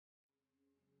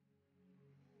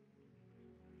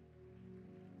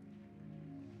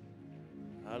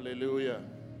Hallelujah.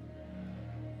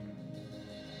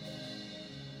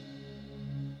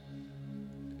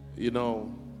 You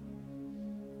know,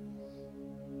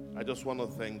 I just want to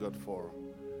thank God for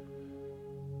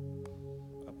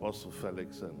Apostle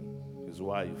Felix and his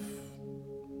wife.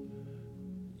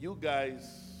 You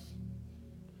guys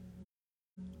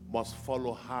must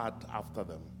follow hard after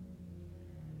them.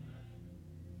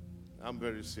 I'm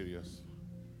very serious.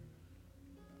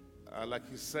 Like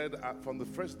he said, from the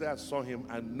first day I saw him,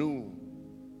 I knew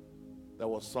there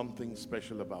was something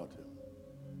special about him.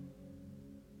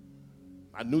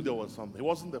 I knew there was something. He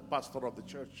wasn't the pastor of the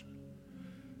church,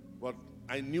 but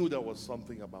I knew there was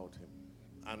something about him.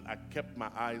 And I kept my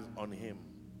eyes on him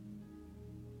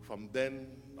from then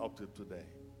up to today.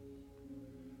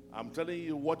 I'm telling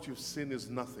you, what you've seen is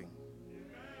nothing.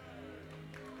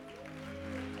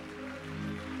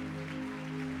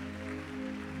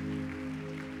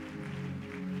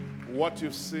 What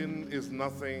you've seen is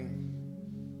nothing.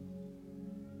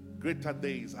 Greater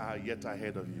days are yet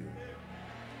ahead of you.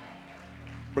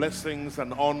 Blessings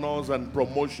and honors and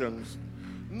promotions.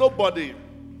 None of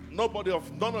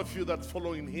you that's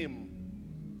following him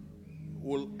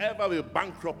will ever be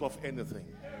bankrupt of anything.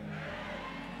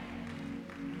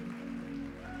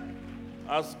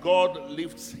 As God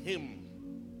lifts him,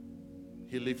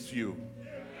 he lifts you.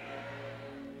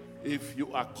 If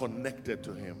you are connected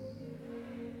to him.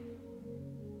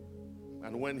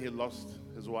 And when he lost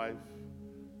his wife,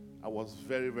 I was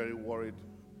very, very worried.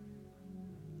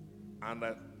 And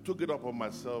I took it upon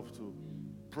myself to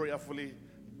prayerfully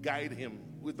guide him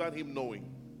without him knowing.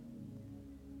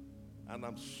 And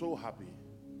I'm so happy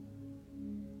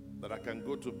that I can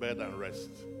go to bed and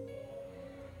rest.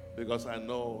 Because I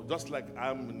know, just like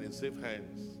I'm in safe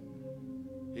hands,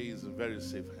 he is in very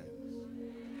safe hands.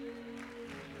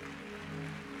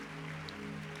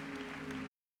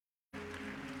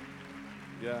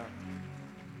 Yeah.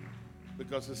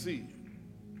 Because you see,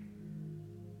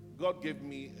 God gave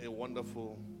me a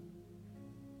wonderful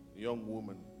young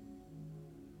woman.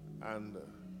 And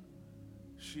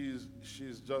she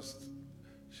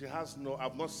has no,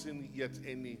 I've not seen yet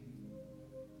any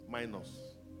minus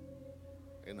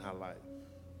in her life.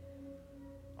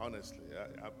 Honestly,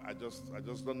 I just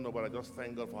don't know, but I just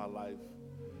thank God for her life.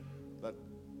 That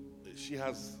she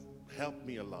has helped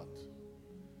me a lot.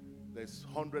 There's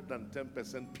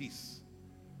 110% peace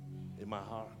in my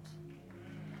heart.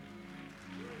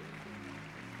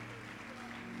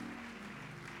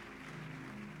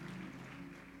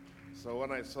 So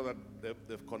when I saw that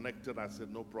they've connected, I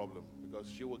said, no problem,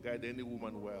 because she will guide any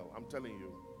woman well. I'm telling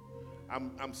you,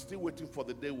 I'm still waiting for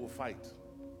the day we'll fight.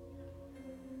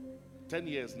 10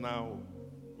 years now,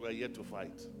 we're yet to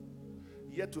fight,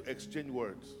 yet to exchange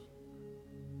words,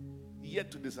 yet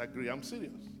to disagree. I'm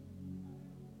serious.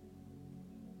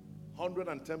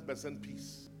 110%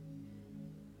 peace.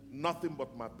 Nothing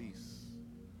but my peace.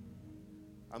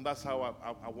 And that's how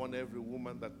I want every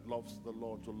woman that loves the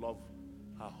Lord to love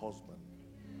her husband.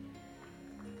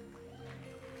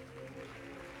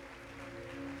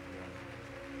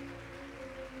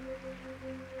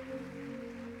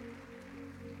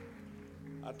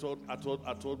 I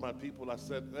told my people, I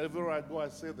said, everywhere I go, I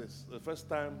say this. The first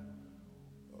time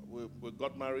we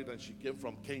got married and she came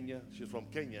from Kenya. She's from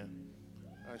Kenya.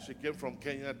 And she came from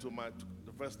Kenya to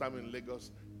the first time in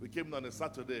Lagos. We came on a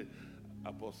Saturday,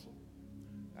 Apostle.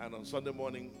 And on Sunday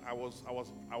morning, I was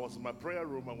in my prayer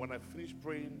room, and when I finished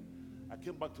praying, I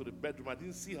came back to the bedroom. I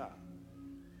didn't see her.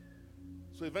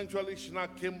 So eventually, she now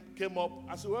came up.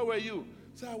 I said, where were you?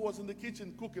 She said, I was in the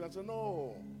kitchen cooking. I said,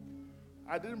 no,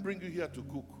 I didn't bring you here to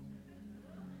cook.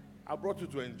 I brought you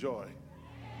to enjoy.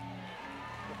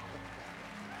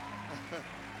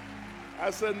 I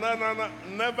said, no,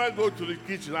 never go to the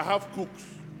kitchen. I have cooks.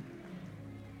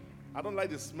 I don't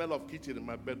like the smell of kitchen in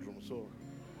my bedroom, so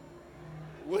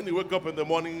when you wake up in the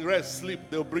morning, rest, sleep,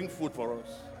 they'll bring food for us.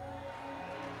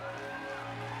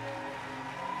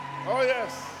 Oh,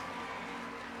 yes.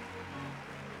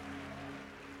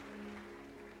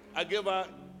 I gave her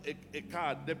a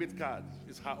card, debit card.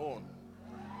 It's her own.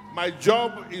 My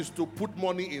job is to put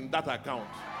money in that account.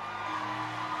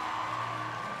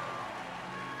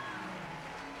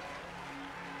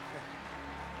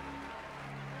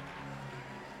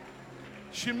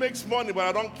 She makes money, but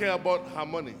I don't care about her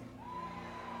money.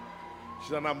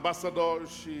 She's an ambassador.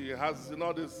 She has,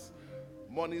 this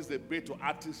monies they pay to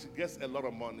artists. She gets a lot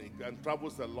of money and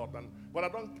travels a lot. But I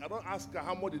don't ask her,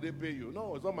 how much did they pay you?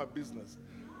 No, it's not my business.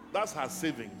 That's her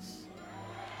savings.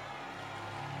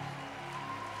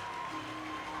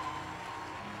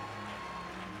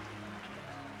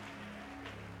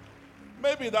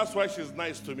 Maybe that's why she's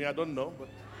nice to me. I don't know. But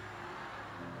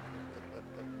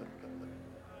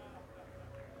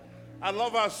I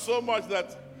love her so much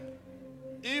that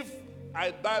if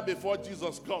I die before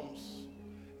Jesus comes,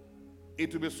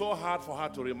 it will be so hard for her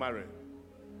to remarry.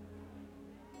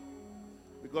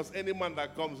 Because any man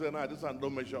that comes in, this one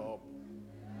don't measure up.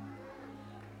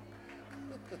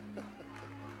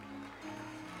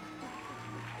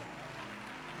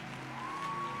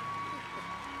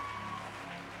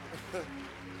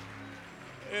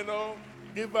 You know,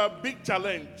 give a big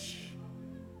challenge.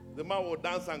 The man will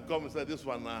dance and come and say, this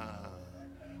one,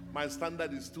 my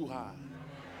standard is too high.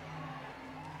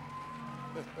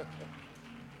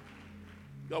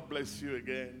 God bless you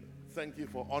again. Thank you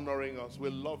for honoring us. We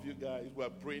love you guys. We're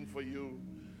praying for you.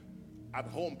 At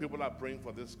home, people are praying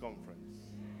for this conference.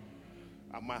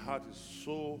 And my heart is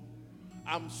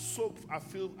I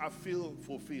feel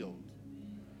fulfilled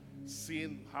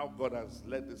seeing how God has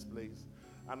led this place.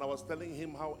 And I was telling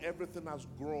him how everything has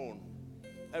grown.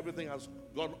 Everything has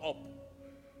gone up.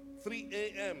 3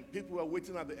 a.m., people were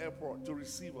waiting at the airport to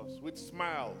receive us with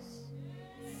smiles.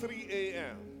 3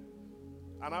 a.m.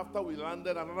 And after we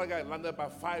landed, another guy landed by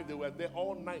 5. They were there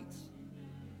all night.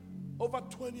 Over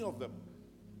 20 of them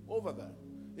over there,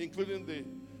 including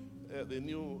the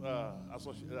new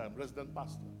resident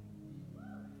pastor.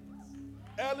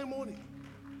 Early morning.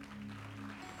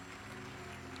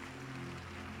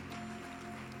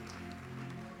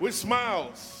 With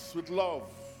smiles, with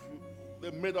love,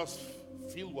 they made us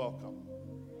feel welcome.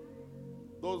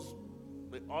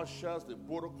 The ushers, the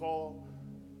protocol,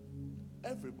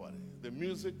 everybody, the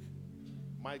music.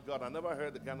 My God, I never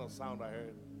heard the kind of sound I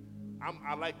heard.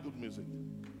 I like good music.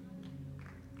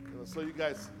 So you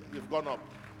guys, you've gone up.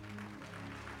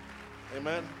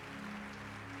 Amen.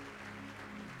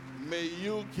 May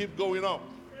you keep going up.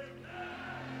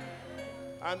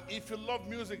 And if you love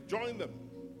music, join them.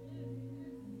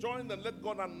 Join them. Let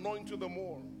God anoint you the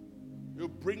more. You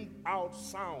bring out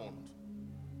sound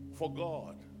for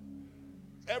God.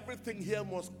 Everything here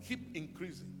must keep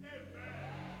increasing.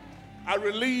 I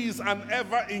release an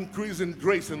ever increasing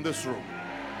grace in this room.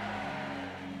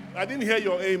 I didn't hear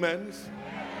your amens.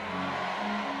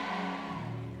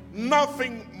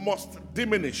 Nothing must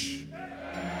diminish.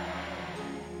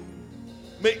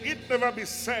 May it never be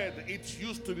said it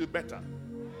used to be better.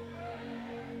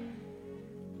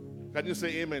 Can you say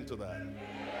amen to that?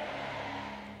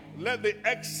 Let the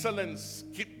excellence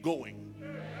keep going.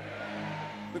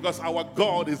 Because our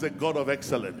God is a God of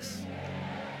excellence.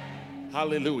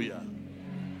 Hallelujah.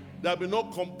 There'll be no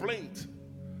complaint.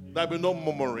 There'll be no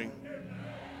murmuring.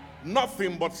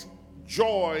 Nothing but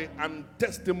joy and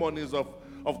testimonies of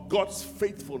God's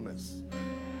faithfulness.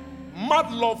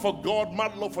 Mad love for God,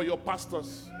 mad love for your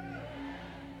pastors.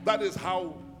 That is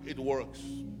how it works.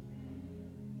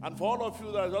 And for all of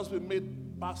you that have just been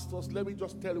made pastors, let me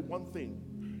just tell you one thing.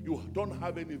 You don't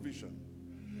have any vision.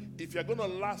 If you're going to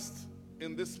last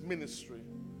in this ministry,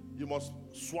 you must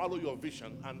swallow your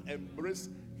vision and embrace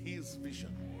his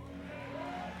vision.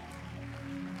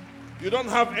 You don't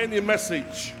have any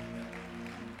message.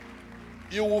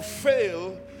 You will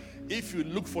fail if you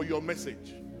look for your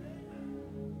message.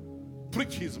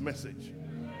 Preach his message.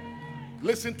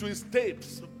 Listen to his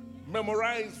tapes.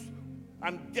 Memorize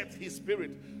and get his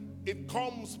spirit. It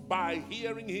comes by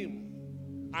hearing him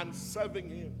and serving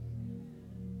him.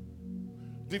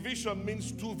 Division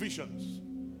means two visions.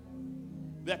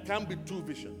 There can be two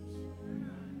visions.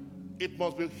 It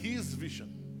must be his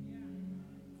vision.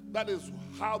 That is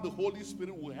how the Holy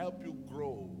Spirit will help you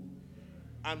grow.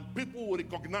 And people will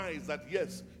recognize that,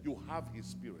 yes, you have his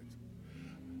spirit.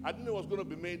 I didn't know I was going to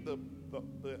be made the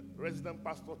resident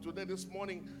pastor today. This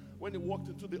morning, when he walked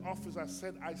into the office, I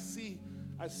said, I see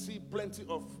plenty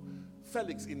of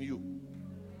Felix in you.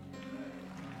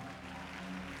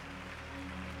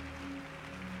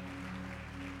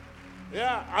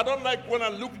 Yeah, I don't like when I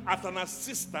look at an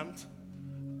assistant,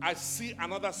 I see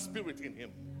another spirit in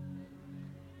him.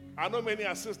 I know many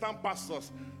assistant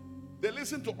pastors, they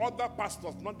listen to other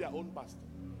pastors, not their own pastor.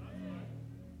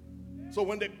 So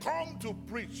when they come to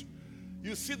preach,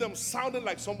 you see them sounding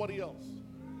like somebody else.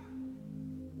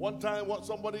 One time,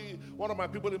 one of my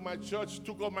people in my church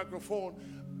took a microphone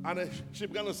and she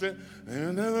began to say,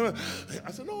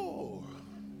 I said, no,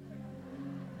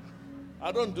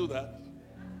 I don't do that.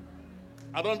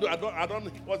 I don't,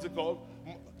 what's it called?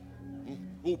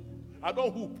 Hoop. I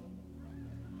don't hoop.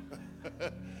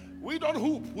 We don't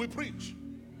hoop, we preach.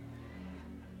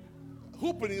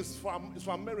 Hooping is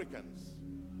for Americans.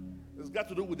 It's got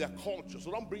to do with their culture.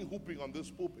 So don't bring hooping on this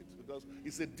pulpit because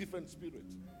it's a different spirit.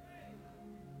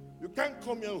 You can't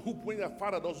come here and hoop when your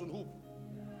father doesn't hoop.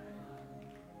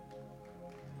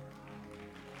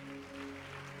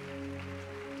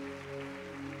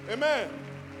 Amen.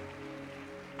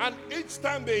 And each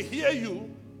time they hear you,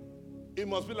 it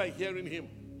must be like hearing him.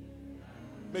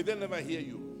 May they never hear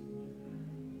you.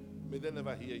 May they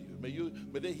never hear you.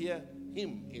 May they hear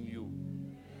him in you.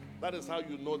 That is how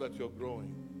you know that you're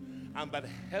growing. And that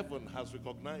heaven has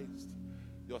recognized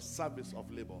your service of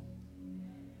labor.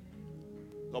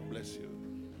 God bless you.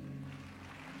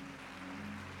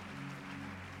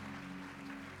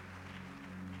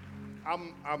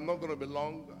 I'm not going to be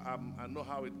long. I know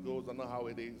how it goes. I know how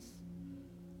it is.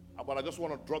 But I just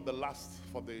want to drop the last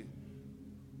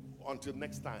until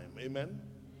next time. Amen.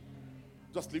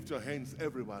 Just lift your hands,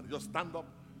 everybody. Just stand up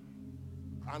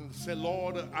and say,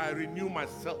 Lord, I renew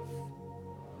myself.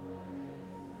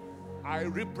 I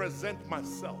represent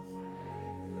myself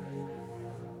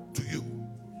to you.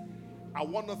 I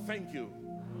want to thank you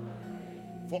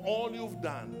for all you've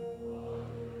done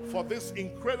for this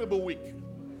incredible week.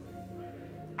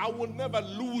 I will never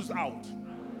lose out.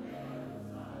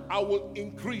 I will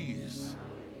increase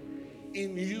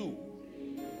in you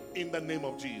in the name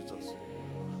of Jesus.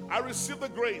 I receive the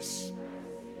grace.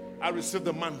 I receive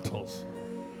the mantles.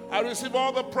 I receive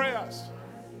all the prayers.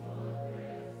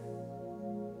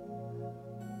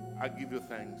 I give you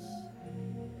thanks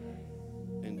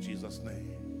in Jesus'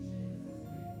 name.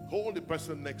 Hold the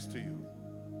person next to you.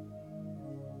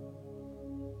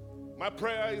 My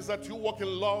prayer is that you walk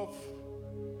in love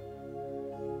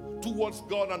towards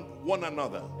God and one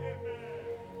another.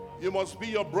 You must be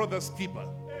your brother's keeper.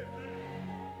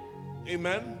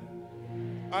 Amen.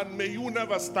 And may you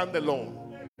never stand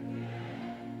alone.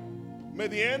 May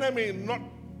the enemy not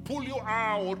pull you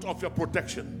out of your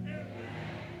protection.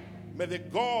 May the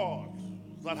God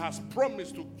that has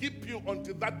promised to keep you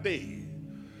until that day,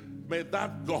 may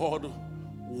that God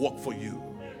work for you.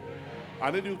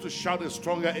 I need you to shout a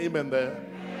stronger amen there.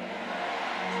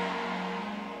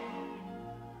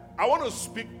 I want to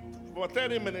speak for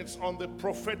 30 minutes on the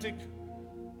prophetic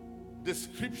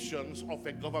descriptions of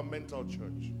a governmental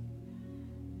church.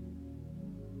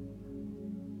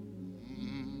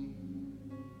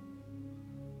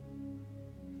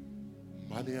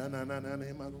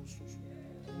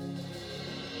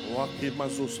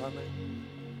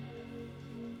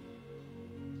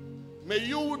 May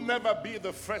you never be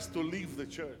the first to leave the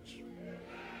church.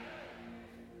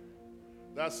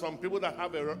 There are some people that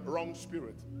have a wrong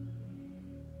spirit.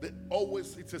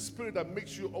 It's a spirit that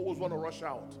makes you always want to rush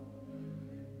out.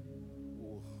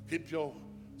 Keep your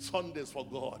Sundays for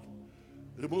God.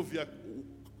 Remove your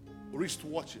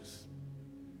wristwatches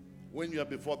when you are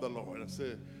before the Lord and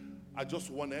say, I just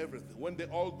want everything. When they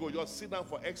all go, just sit down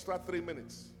for extra 3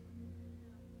 minutes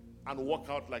and walk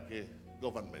out like a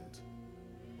government.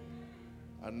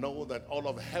 And know that all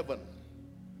of heaven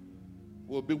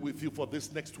will be with you for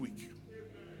this next week.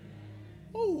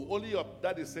 Oh, only your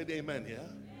daddy said amen here.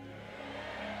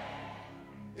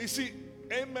 You see,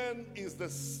 amen is the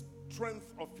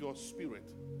strength of your spirit.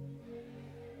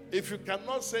 If you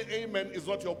cannot say amen, it's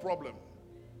not your problem.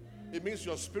 It means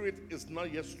your spirit is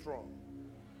not yet strong.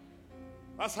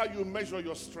 That's how you measure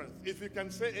your strength. If you can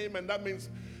say amen, that means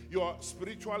you are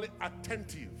spiritually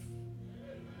attentive.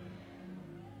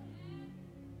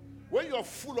 When you're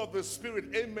full of the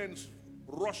Spirit, amens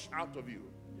rush out of you.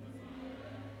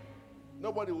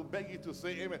 Nobody will beg you to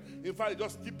say amen. In fact,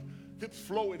 just keep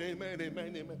flowing. Amen,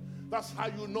 amen, amen. That's how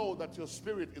you know that your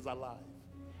spirit is alive.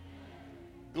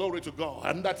 Glory to God.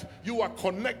 And that you are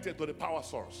connected to the power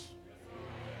source.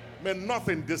 May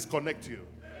nothing disconnect you.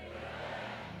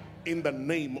 In the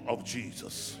name of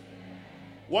Jesus.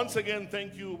 Once again,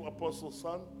 thank you, Apostle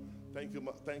Son. Thank you,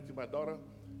 my daughter.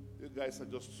 You guys are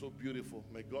just so beautiful.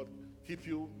 May God keep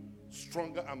you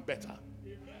stronger and better.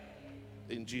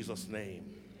 In Jesus' name.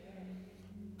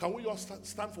 Can we just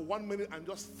stand for 1 minute and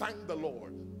just thank the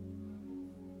Lord?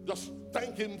 Just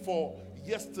thank Him for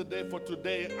yesterday, for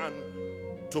today, and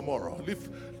tomorrow.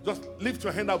 Just lift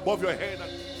your hand above your head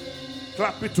and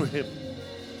clap it to Him.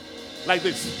 Like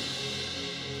this.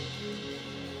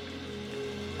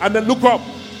 And then look up.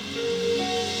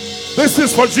 This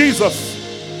is for Jesus.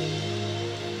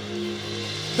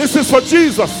 This is for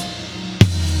Jesus.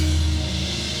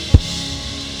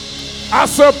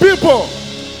 As a people,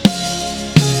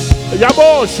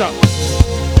 Yabosha.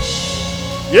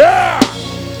 Yeah.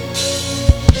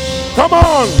 Come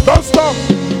on, don't stop.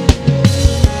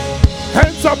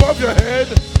 Hands above your head.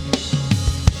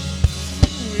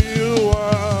 You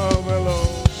are alone.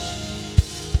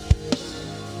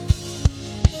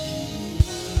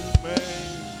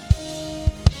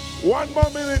 One more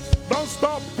minute. Don't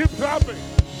stop. Keep clapping.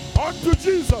 On to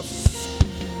Jesus.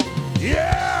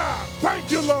 Yeah.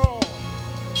 Thank you, Lord.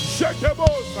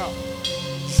 Shekebosa.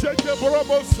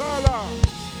 Shekeborobosala.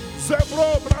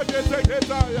 Zebro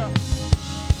brageteketaya.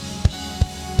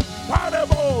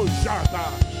 Parebo shana.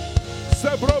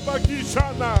 Zebro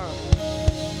bagishana.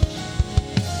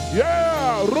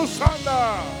 Yeah,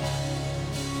 Rusana.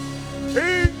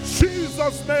 In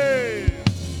Jesus' name.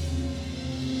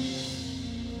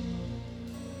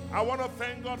 I want to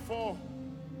thank God for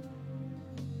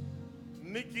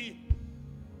Nikki.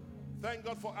 Thank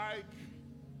God for Ike.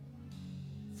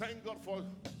 Thank God for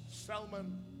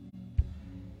Salman.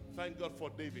 Thank God for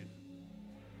David.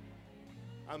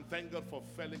 And thank God for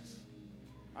Felix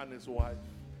and his wife.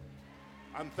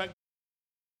 And thank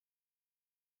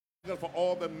God for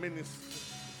all the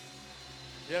ministers.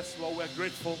 Yes, Lord, we're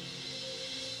grateful.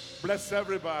 Bless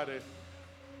everybody.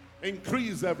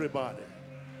 Increase everybody.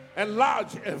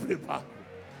 Enlarge everybody.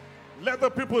 Let the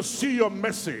people see your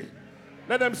mercy.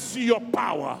 Let them see your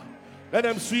power. Let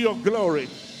them see your glory.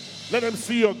 Let them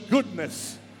see your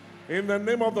goodness. In the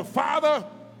name of the Father,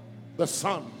 the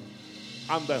Son,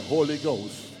 and the Holy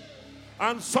Ghost.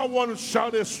 And someone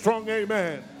shout a strong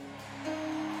amen.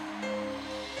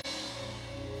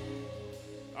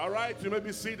 All right, you may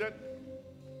be seated.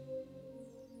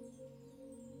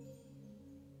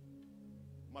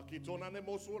 Makitona ne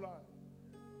mosula.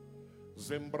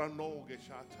 Zembrano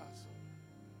geshatas.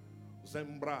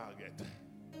 Zembraget.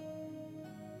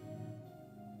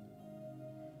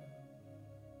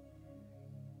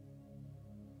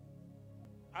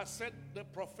 I said the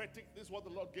prophetic, this is what the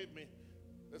Lord gave me.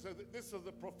 They said this is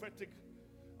the prophetic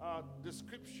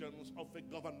descriptions of a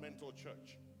governmental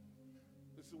church.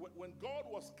 This is when God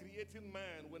was creating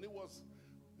man, when it was,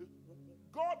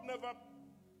 God never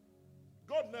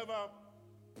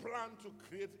planned to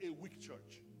create a weak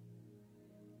church.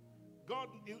 God,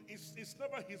 it's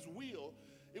never his will.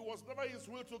 It was never his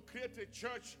will to create a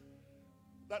church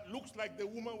that looks like the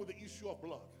woman with the issue of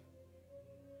blood.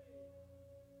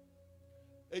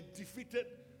 A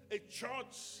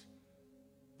church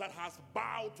that has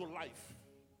bowed to life.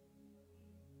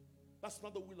 That's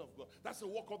not the will of God. That's the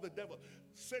work of the devil.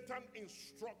 Satan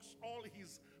instructs all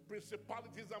his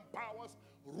principalities and powers,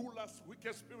 rulers,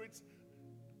 wicked spirits,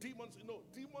 demons. You know,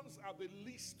 demons are the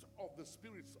least of the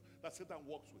spirits that Satan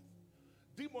works with.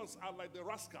 Demons are like the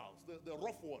rascals, the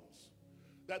rough ones.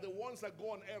 They're the ones that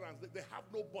go on errands. They have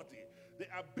no body. They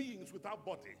are beings without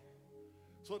body.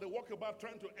 So they walk about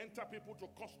trying to enter people to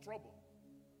cause trouble.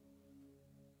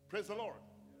 Praise the Lord.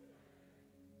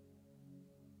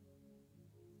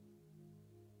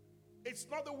 It's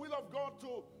not the will of God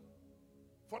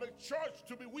for the church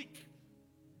to be weak.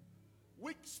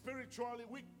 Weak spiritually,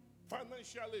 weak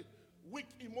financially, weak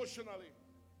emotionally.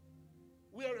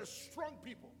 We are a strong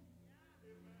people.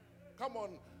 Come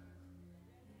on.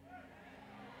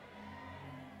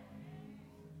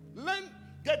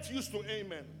 Get used to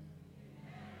amen.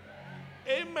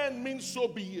 Amen means so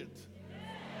be it.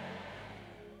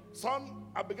 Son,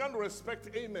 I began to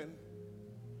respect amen.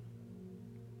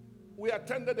 We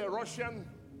attended a Russian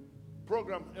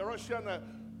program, a Russian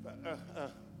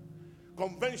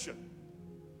convention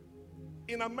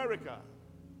in America,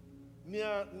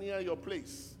 near your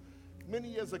place, many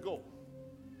years ago.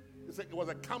 It was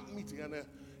a camp meeting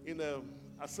in the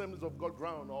Assemblies of God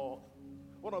ground or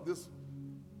one of these,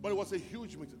 but it was a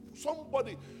huge meeting.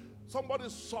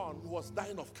 Somebody's son was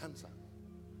dying of cancer.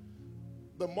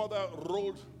 The mother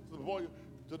rolled the boy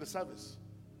to the service.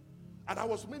 And I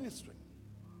was ministering.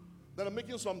 Then I'm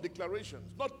making some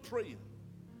declarations, not praying.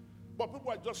 But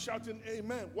people are just shouting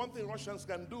amen. One thing Russians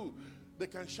can do, they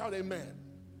can shout amen.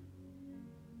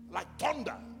 Like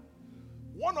thunder.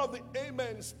 One of the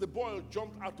amens, the boy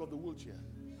jumped out of the wheelchair.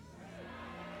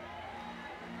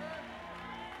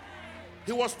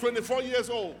 He was 24 years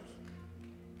old.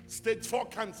 Stage 4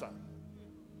 cancer.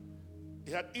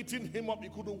 It had eaten him up. He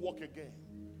couldn't walk again.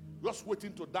 Just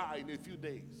waiting to die in a few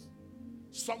days.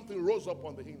 Something rose up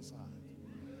on the inside.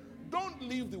 Don't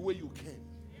live the way you came.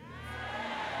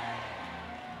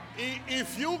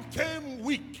 If you came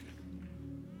weak,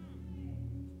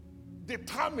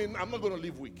 determine I'm not going to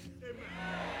live weak.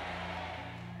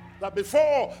 That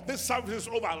before this service is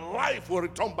over, life will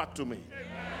return back to me.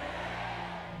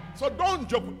 So don't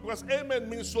joke, because amen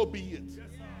means so be it.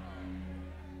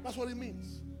 That's what it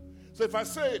means. So if I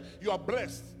say you are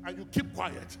blessed and you keep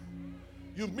quiet,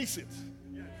 you miss it.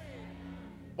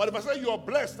 But if I say you are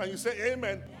blessed and you say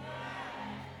amen,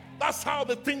 that's how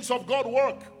the things of God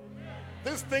work.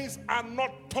 These things are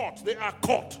not taught, they are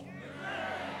caught.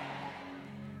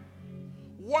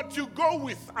 What you go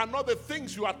with are not the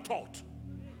things you are taught.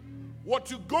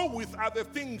 What you go with are the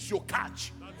things you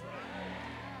catch.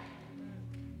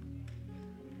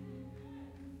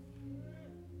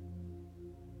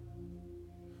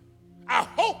 I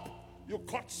hope you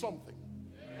caught something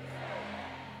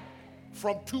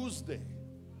from Tuesday.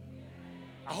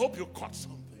 I hope you caught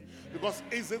something. Because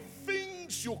it's the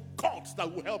things you caught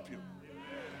that will help you.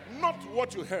 Not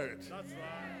what you heard. That's right.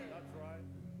 That's right.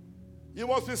 You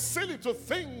must be silly to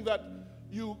think that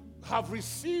you have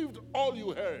received all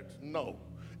you heard. No,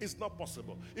 it's not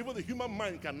possible. Even the human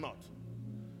mind cannot.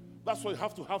 That's why you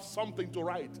have to have something to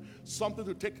write, something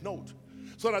to take note,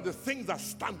 so that the things that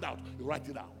stand out, you write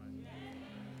it out.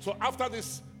 So after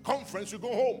this conference, you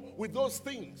go home with those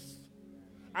things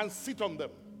and sit on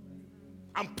them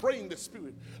and pray in the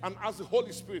Spirit and ask the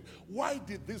Holy Spirit, why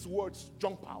did these words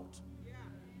jump out?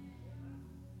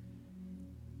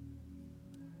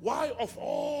 Why, of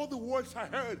all the words I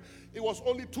heard, it was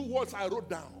only 2 words I wrote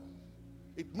down?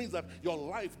 It means that your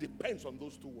life depends on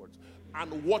those 2 words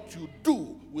and what you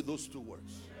do with those 2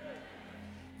 words.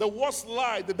 The worst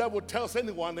lie the devil tells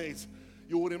anyone is,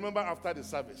 you will remember after the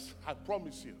service. I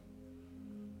promise you,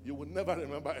 you will never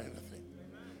remember anything.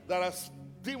 There are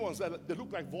demons that they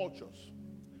look like vultures.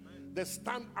 They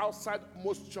stand outside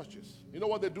most churches. You know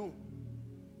what they do?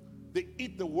 They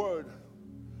eat the word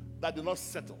that did not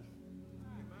settle.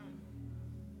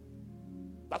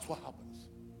 That's what happens.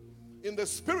 In the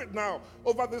spirit now,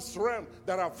 over this realm,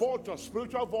 there are vultures,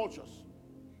 spiritual vultures.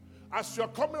 As you're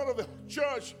coming out of the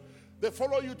church, they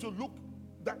follow you to look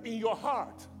that in your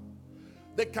heart.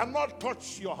 They cannot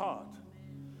touch your heart.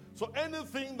 So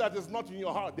anything that is not in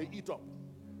your heart, they eat up.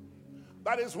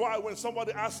 That is why when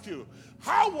somebody asks you,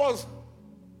 how was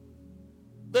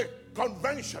the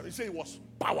convention? You say it was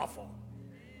powerful.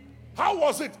 How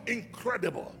was it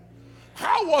incredible?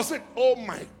 How was it, oh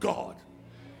my God?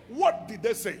 What did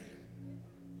they say?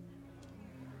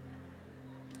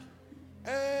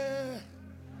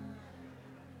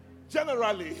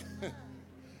 Generally,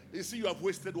 you see, you have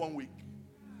wasted 1 week.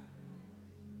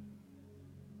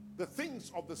 The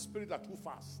things of the Spirit are too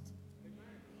fast.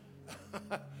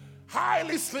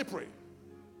 Highly slippery.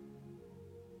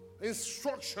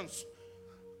 Instructions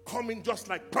coming just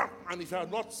like bam, and if you are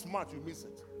not smart, you miss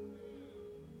it.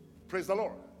 Praise the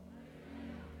Lord.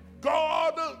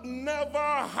 God never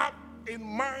had in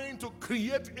mind to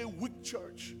create a weak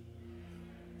church.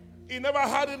 He never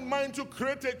had in mind to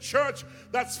create a church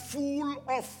that's full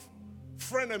of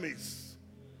frenemies.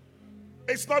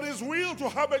 It's not his will to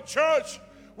have a church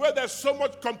where there's so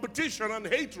much competition and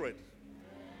hatred,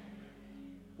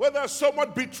 where there's so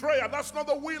much betrayal. That's not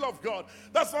the will of God.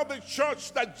 That's not the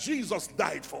church that Jesus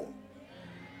died for.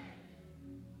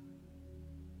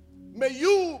 May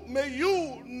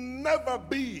you never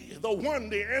be the one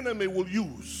the enemy will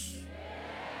use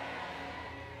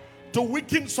to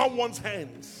weaken someone's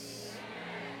hands.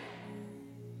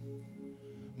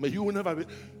 May you never be.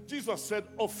 Jesus said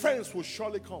offense will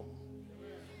surely come.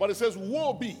 But it says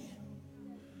woe be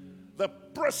the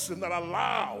person that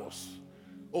allows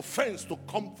offense to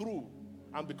come through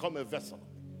and become a vessel.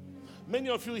 Many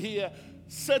of you here,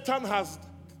 Satan has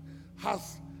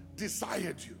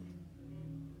desired you,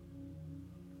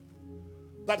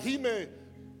 that he may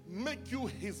make you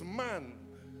his man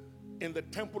in the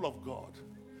temple of God.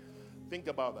 Think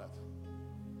about that.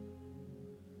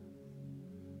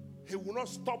 He will not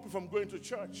stop you from going to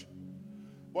church,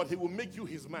 but he will make you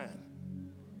his man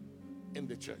in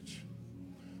the church.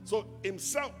 So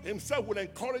himself will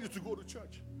encourage you to go to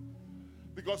church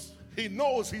because he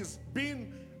knows he's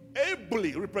being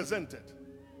ably represented.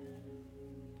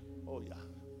 Oh yeah.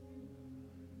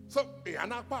 So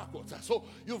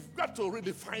you've got to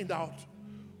really find out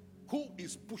who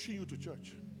is pushing you to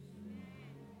church.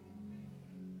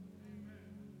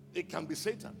 It can be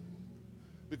Satan,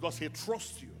 because he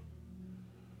trusts you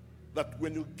that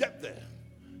when you get there,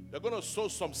 they're going to sow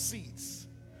some seeds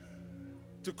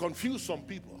to confuse some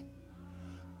people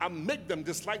and make them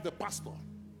dislike the pastor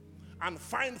and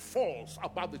find faults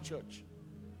about the church.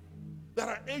 There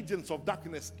are agents of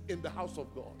darkness in the house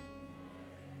of God.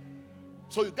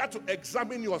 So you got to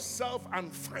examine yourself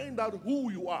and find out who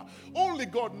you are. Only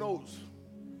God knows.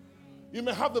 You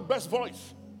may have the best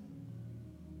voice.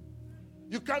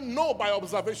 You can't know by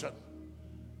observation.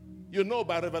 You know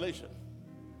by revelation.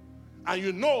 And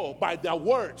you know by their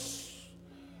words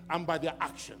and by their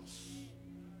actions.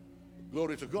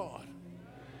 Glory to God.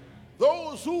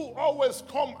 Those who always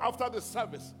come after the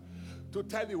service to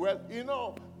tell you, well, you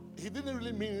know, he didn't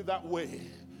really mean it that way.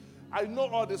 I know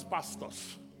all these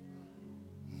pastors.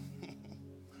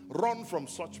 Run from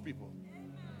such people.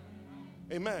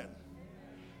 Amen.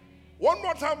 One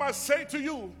more time I say to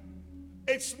you,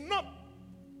 it's not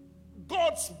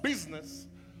God's business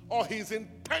or his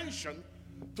intention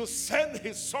to send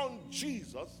his son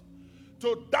Jesus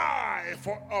to die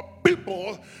for a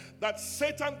people that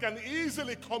Satan can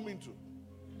easily come into.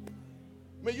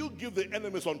 May you give the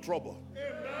enemy some trouble.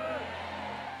 Amen.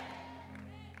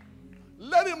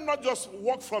 Let him not just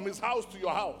walk from his house to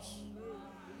your house.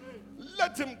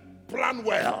 Let him plan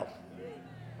well.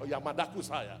 Oh,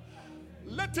 Yamadakusaya.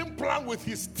 Let him plan with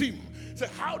his team. Say,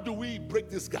 how do we break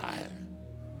this guy?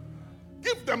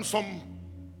 Give them some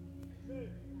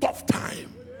tough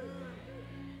time.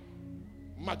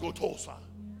 Magotosa.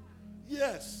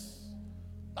 Yes.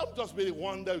 Don't just be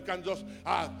one that you can just,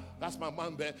 that's my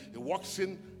man there. He walks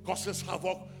in, causes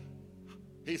havoc.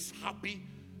 He's happy.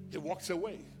 He walks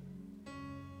away.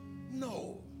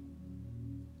 No.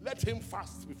 Let him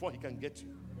fast before he can get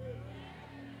you.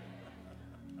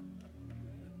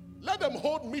 Let them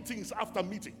hold meetings after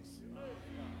meetings.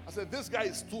 I said, this guy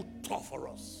is too tough for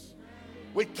us.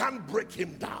 We can't break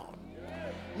him down.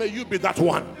 May you be that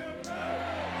one.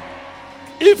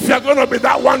 If you're going to be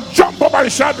that one, jump up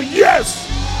and shout, yes.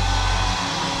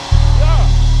 Yeah.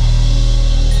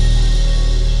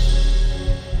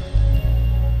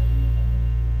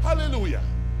 Hallelujah.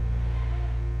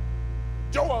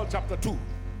 Joel chapter 2.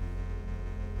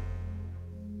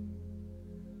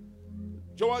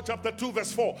 Joel chapter 2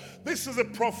 verse 4. This is a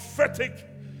prophetic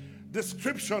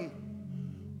description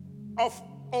of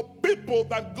a people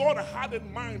that God had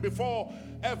in mind before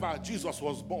ever Jesus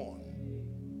was born.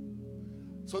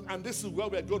 So, and this is where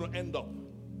we're going to end up.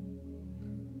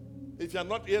 If you're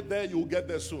not yet there, you'll get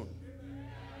there soon.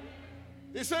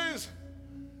 He says,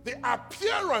 the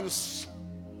appearance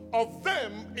of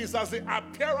them is as the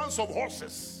appearance of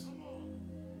horses.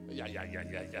 Yeah.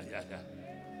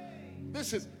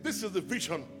 This is the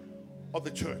vision of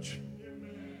the church.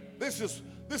 This is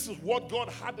what God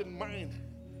had in mind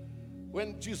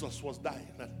when Jesus was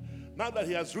dying. Now that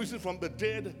he has risen from the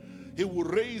dead, he will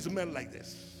raise men like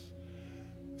this.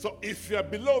 So if you're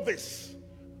below this,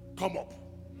 come up.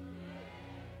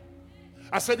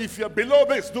 I said, if you're below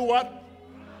this, do what?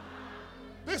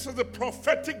 This is the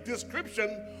prophetic description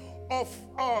of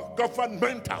our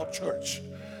governmental church.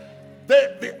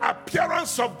 The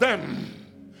appearance of them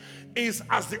is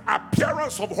as the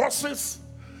appearance of horses,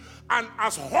 and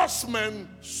as horsemen,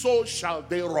 so shall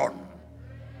they run.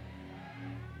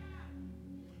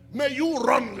 May you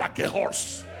run like a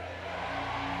horse.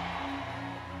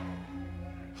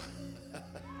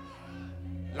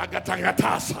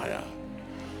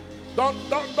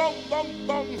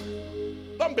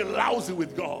 Don't be lousy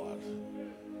with God.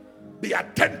 Be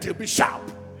attentive, be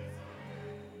sharp,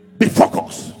 be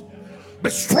focused, be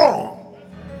strong.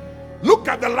 Look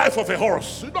at the life of a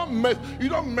horse. You don't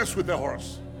mess with the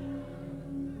horse.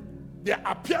 Their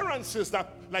appearance is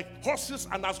that like horses,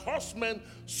 and as horsemen,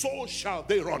 so shall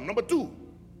they run. Number 2,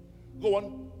 go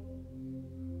on.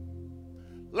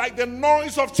 Like the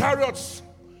noise of chariots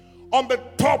on the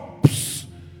tops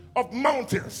of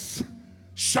mountains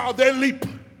shall they leap.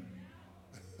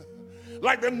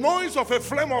 Like the noise of a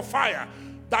flame of fire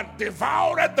that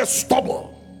devoured the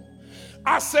stubble.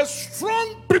 As a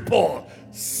strong people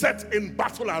set in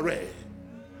battle array.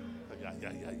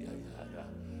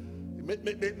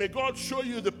 May God show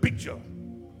you the picture.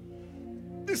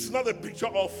 This is not a picture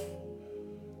of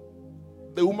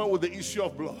the woman with the issue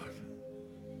of blood.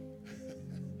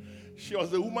 She was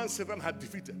the woman Satan had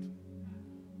defeated.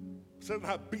 Satan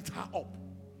had beat her up.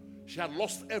 She had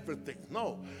lost everything.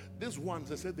 No, these ones,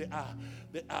 they said they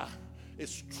are a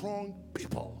strong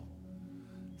people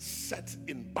set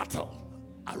in battle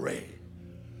array.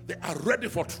 They are ready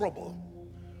for trouble.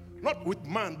 Not with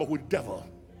man, but with devil.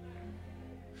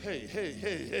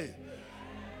 Hey.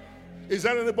 Is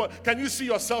there anybody? Can you see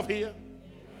yourself here?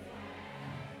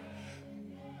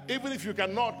 Even if you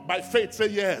cannot, by faith, say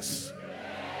yes.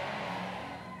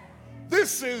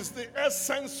 This is the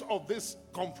essence of this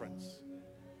conference.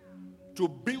 To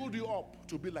build you up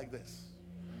to be like this.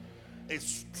 A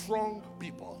strong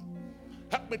people.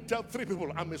 Help me tell 3 people,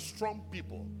 I'm a strong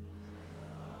people.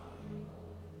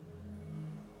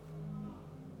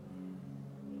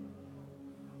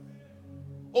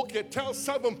 Okay, tell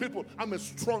 7 people, I'm a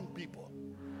strong people.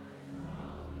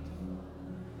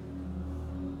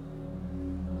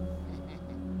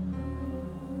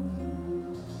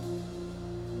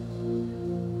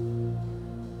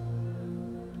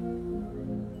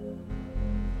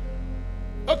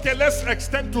 Okay, let's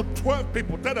extend to 12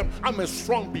 people. Tell them, I'm a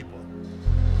strong people.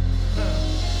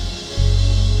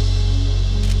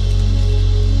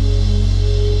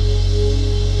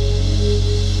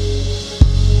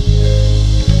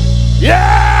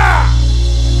 Yeah!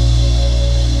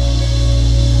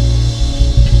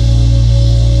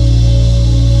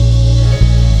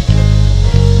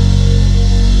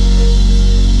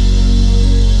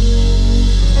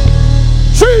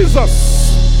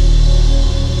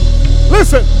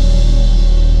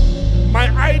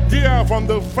 from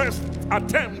the first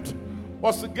attempt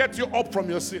was to get you up from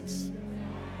your seats.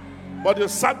 But you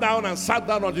sat down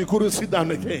until you couldn't sit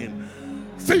down again.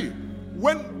 See,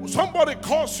 when somebody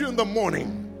calls you in the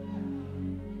morning,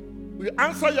 we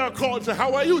answer your call and say,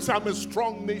 how are you? Say, I'm a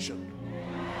strong nation.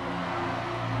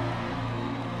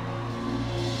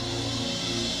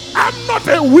 I'm not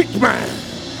a weak man.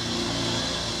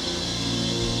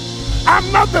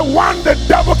 I'm not the one the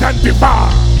devil can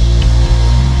devour.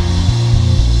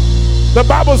 The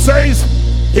Bible says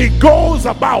he goes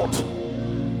about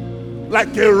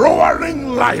like a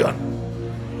roaring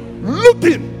lion,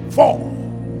 looking for.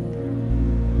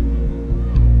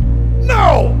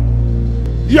 No,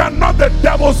 you are not the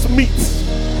devil's meat.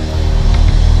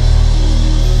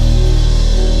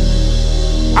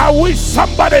 I wish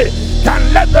somebody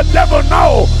can let the devil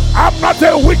know I'm not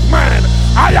a weak man.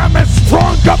 I am a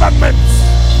strong government.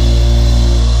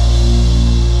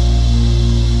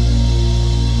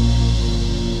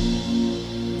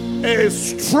 A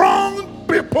strong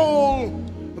people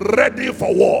ready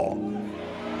for war.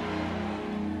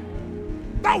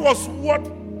 That was what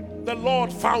the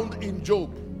Lord found in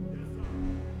Job.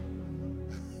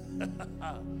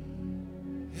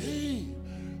 Hey,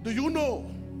 do you know?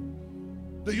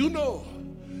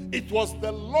 It was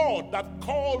the Lord that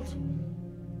called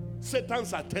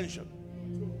Satan's attention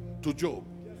to Job.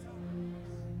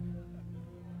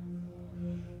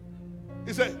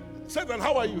 He said, Satan,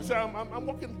 how are you? He said, I'm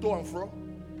walking to and fro.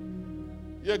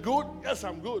 You're good? Yes,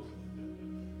 I'm good.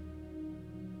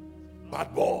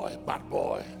 Bad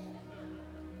boy.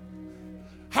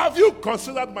 Have you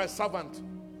considered my servant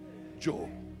Job?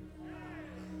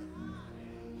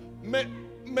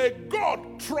 May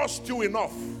God trust you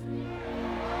enough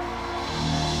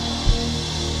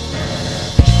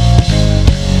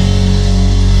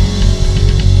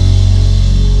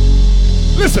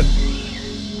listen,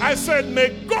 I said, may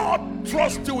God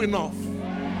trust you enough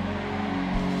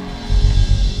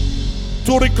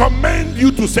to recommend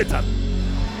you to Satan.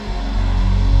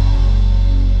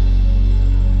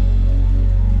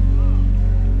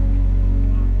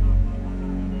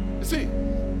 You see,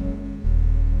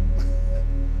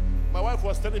 my wife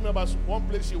was telling me about one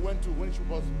place she went to when she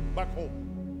was back home.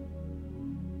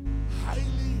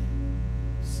 Highly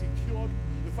secured,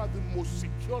 in fact, the most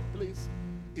secured place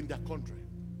in their country.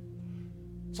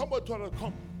 Somebody told her to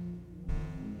come.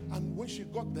 And when she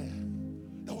got there,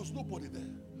 there was nobody there.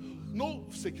 No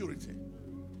security.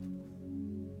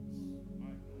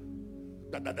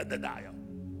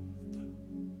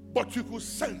 But you could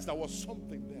sense there was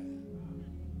something there.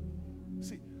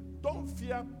 See, don't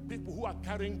fear people who are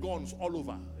carrying guns all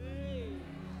over.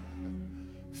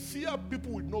 Fear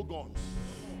people with no guns.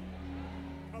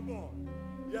 Come on.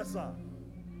 Yes, sir.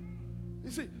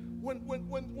 You see, when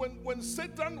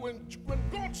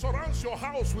God surrounds your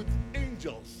house with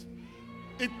angels,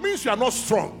 it means you are not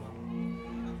strong.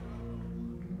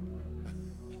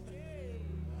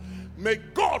 May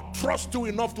God trust you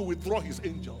enough to withdraw his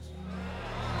angels.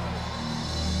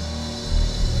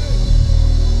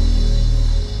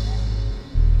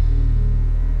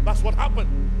 That's what happened.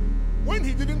 When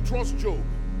he didn't trust Job,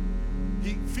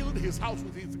 he filled his house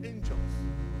with his angels.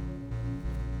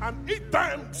 And each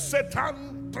time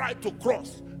Satan tried to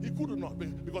cross, he could not,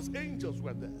 because angels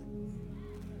were there.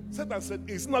 Satan said,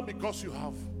 it's not because you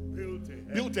have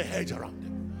built a hedge around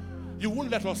him. You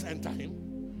won't let us enter him.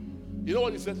 You know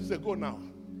what he said? He said, go now.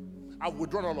 I've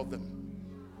withdrawn all of them.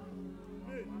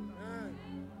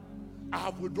 I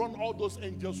have withdrawn all those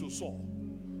angels you saw.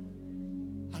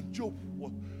 And Job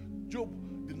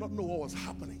did not know what was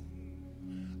happening.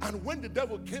 And when the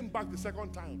devil came back the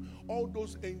second time, all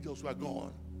those angels were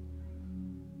gone.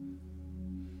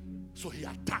 So he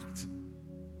attacked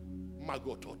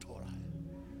Magototora.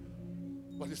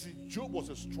 But you see, Job was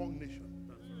a strong nation.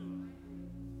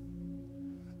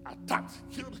 Attacked,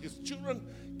 killed his children,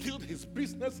 killed his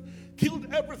business, killed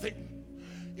everything.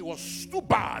 It was too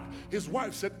bad. His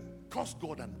wife said, curse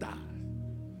God and die.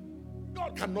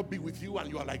 God cannot be with you and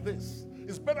you are like this.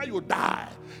 It's better you die.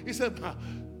 He said,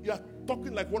 you are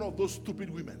talking like one of those stupid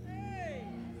women.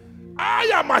 I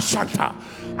am Ashanta.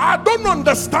 I don't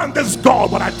understand this God,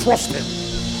 but I trust him.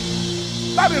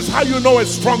 That is how you know a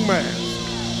strong man.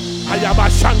 I am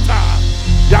Ashanta.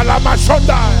 Yalama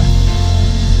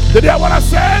Shonda. Did you hear what I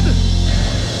said?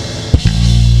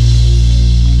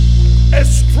 A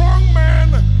strong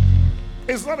man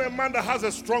is not a man that has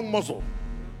a strong muscle.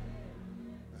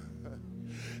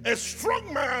 A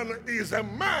strong man is a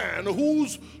man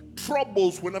whose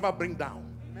troubles will never bring down.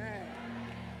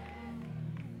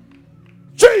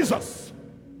 Jesus.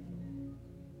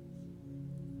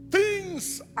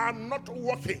 Things are not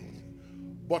working,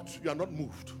 but you are not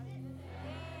moved.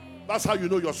 That's how you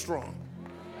know you're strong.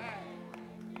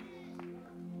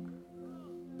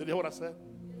 Did you hear what I said?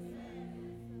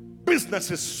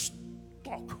 Business is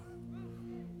stuck.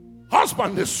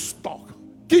 Husband is stuck.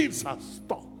 Kids are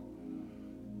stuck.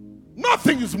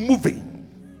 Nothing is moving.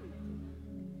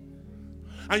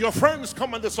 And your friends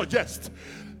come and they suggest,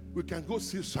 we can go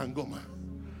see Sangoma.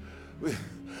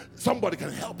 Somebody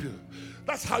can help you.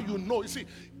 That's how you know. You see,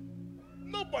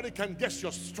 nobody can guess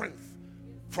your strength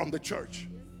from the church.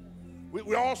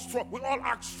 We're all strong. We all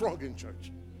act strong in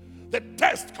church. The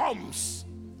test comes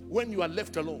when you are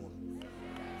left alone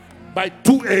by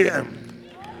 2 a.m.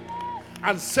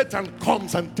 and Satan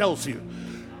comes and tells you,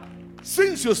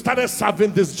 since you started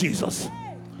serving this Jesus,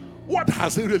 what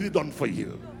has he really done for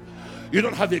you? You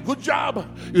don't have a good job.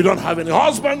 You don't have any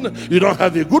husband. You don't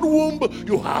have a good womb.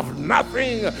 You have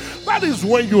nothing. That is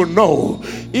when you know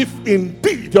if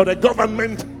indeed you're a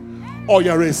government or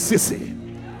you're a sissy.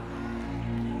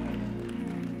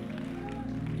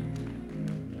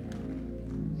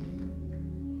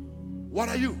 What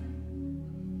are you?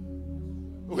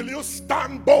 Will you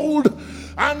stand bold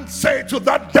and say to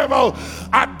that devil,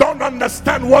 I don't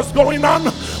understand what's going on,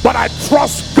 but I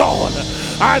trust God.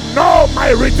 I know my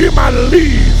Redeemer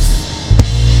lives.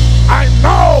 I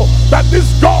know that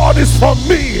this God is for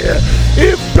me.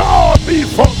 If God be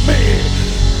for me,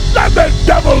 let the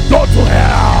devil go to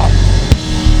hell.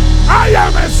 I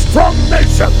am a strong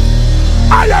nation.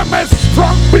 I am a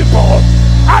strong people.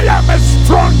 I am a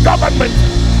strong government.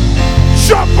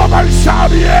 Jump up and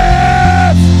shout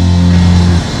yes!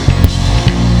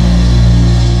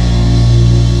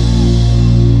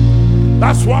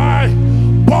 That's why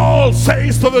Paul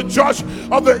says to the church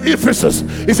of the Ephesus,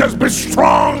 he says, be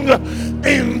strong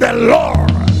in the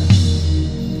Lord.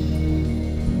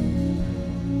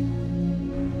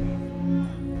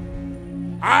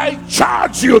 I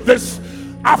charge you this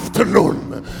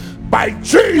afternoon by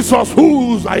Jesus,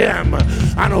 whose I am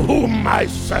and whom I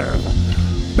serve.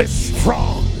 Be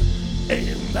strong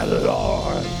in the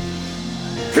Lord.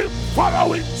 Keep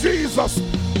following Jesus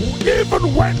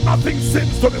even when nothing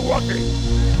seems to be working.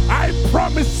 I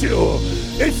promise you,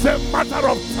 it's a matter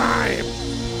of time.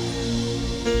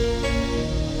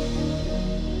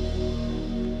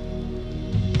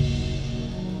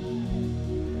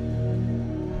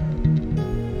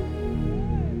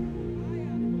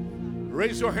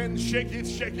 Raise your hand, shake it,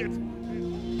 shake it.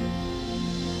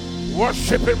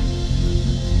 Worship him.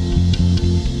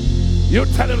 You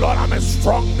tell him, Lord, I'm a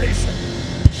strong nation.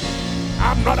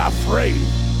 I'm not afraid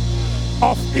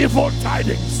of evil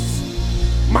tidings.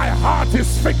 My heart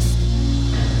is fixed.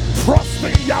 Trust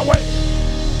in Yahweh.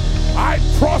 I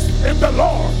trust in the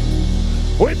Lord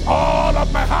with all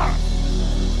of my heart.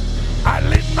 I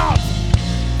lean not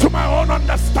to my own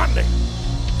understanding.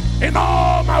 In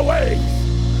all my ways,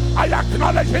 I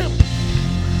acknowledge him,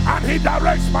 and he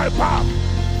directs my path.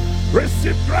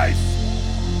 Receive grace.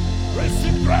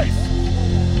 Receive grace.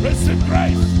 Receive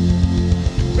grace.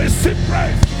 Receive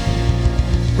grace.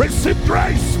 Receive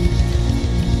grace.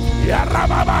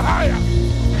 Yarababahaya.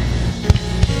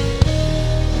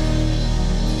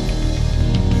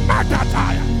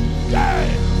 Matataya.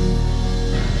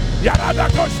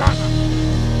 Yaradakoshana.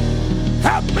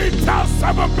 Help me tell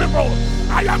 7 people,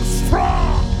 I am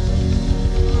strong.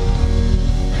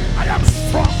 I am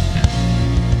strong.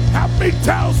 Help me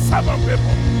tell 7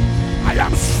 people, I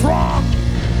am strong.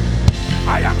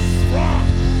 I am strong.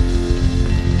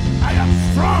 I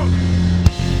am strong.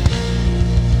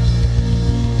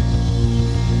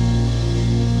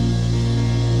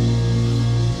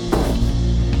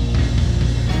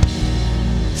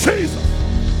 Jesus.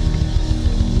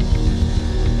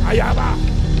 I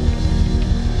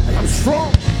am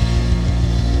strong.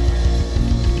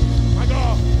 My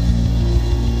God.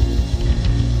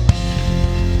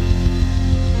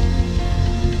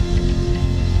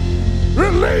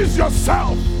 Release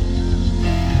yourself.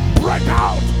 Break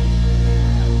out.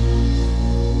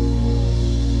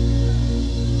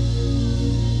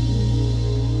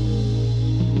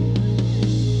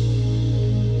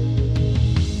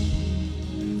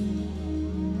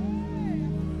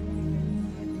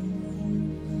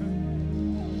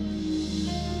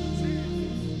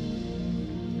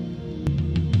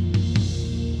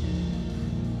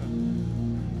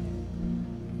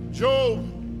 Job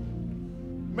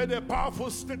made a powerful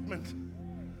statement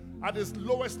at his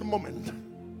lowest moment,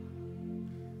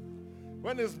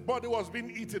 when his body was being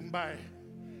eaten by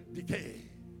decay.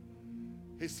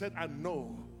 He said, I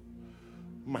know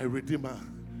my Redeemer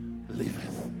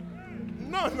liveth.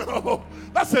 No,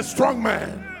 that's a strong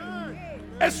man.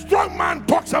 A strong man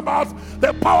talks about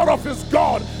the power of his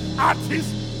God at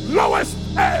his lowest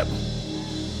ebb.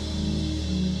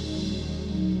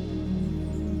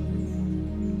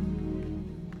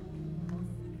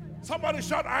 Somebody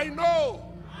shout, I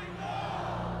know.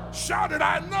 Shout it,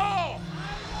 I know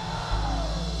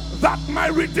that my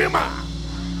Redeemer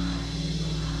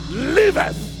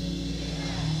liveth.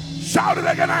 Shout it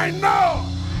again, I know.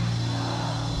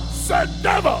 Say,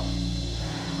 devil,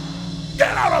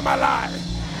 get out of my life.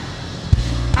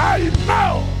 I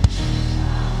know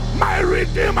my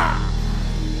Redeemer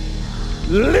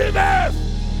liveth.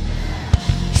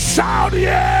 Shout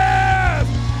yes.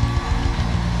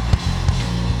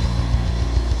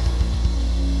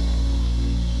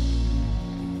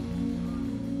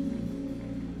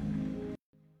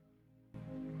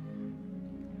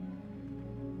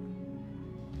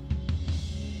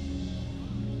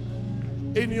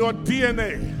 In your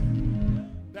DNA,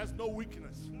 there's no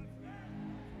weakness.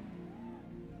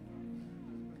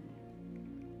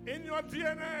 In your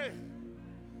DNA,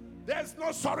 there's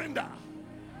no surrender.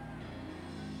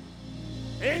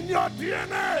 In your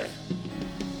DNA,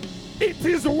 it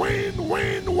is win,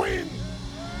 win, win.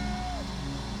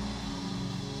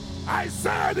 I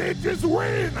said it is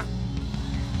win,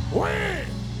 win,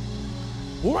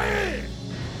 win.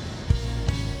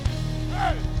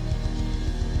 Hey.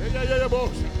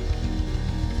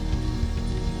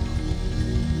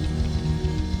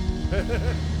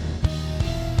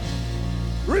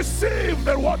 Receive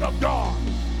the word of God.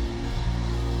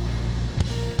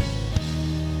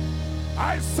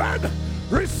 I said,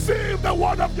 receive the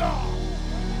word of God.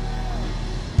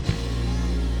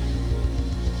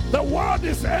 The word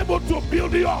is able to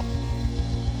build you up.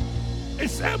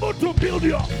 It's able to build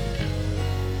you up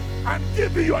and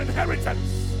give you your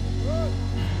inheritance.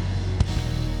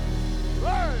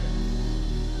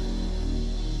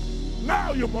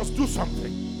 Now you must do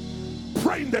something.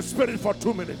 Pray in the spirit for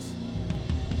 2 minutes.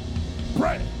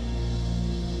 Pray.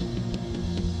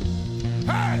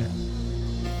 Hey.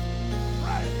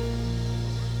 Pray.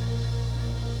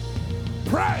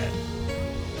 Pray.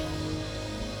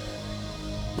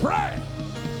 Pray.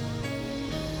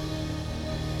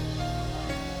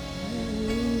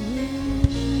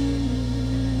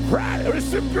 Pray.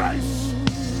 Receive grace.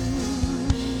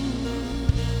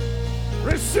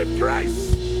 Receive grace.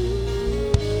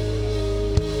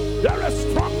 You're a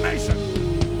strong nation.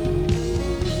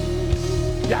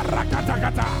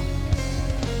 Yarakatakata.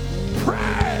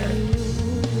 Pray.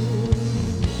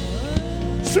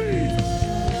 Jesus.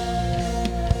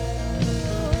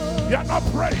 You're not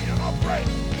praying. You're not praying.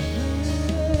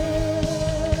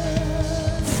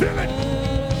 Feel it.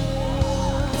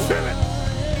 Feel it.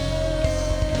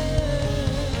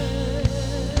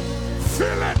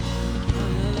 Feel it.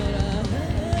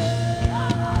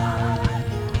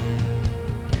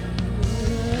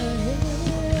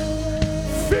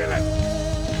 Feel it.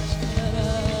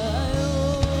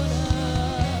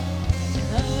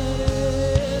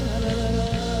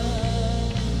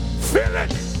 Feel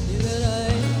it.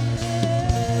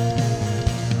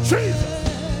 Jesus.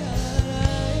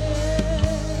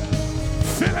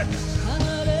 Feel it.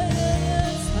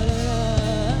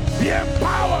 Be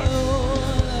empowered.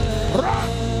 Run.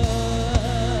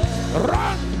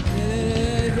 Run.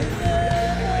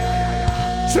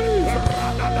 Jesus.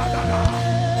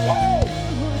 Whoa.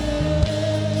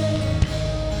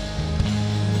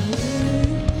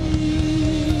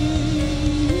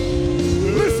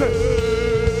 Listen.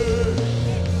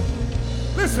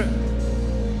 Listen.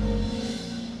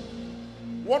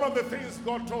 One of the things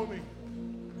God told me,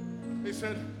 He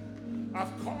said,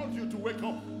 I've called you to wake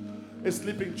up a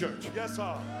sleeping church. Yes,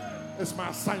 sir. It's my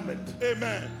assignment.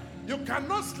 Amen. You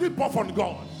cannot sleep off on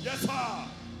God. Yes, sir.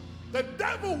 The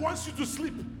devil wants you to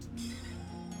sleep.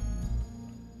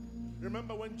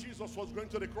 Remember when Jesus was going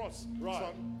to the cross? Right.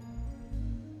 Son?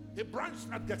 He branched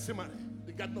at Gethsemane,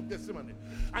 the Garden of Gethsemane,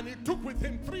 and he took with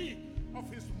him 3 of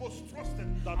his most trusted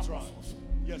That's apostles.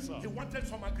 right. Yes, sir. He wanted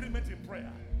some agreement in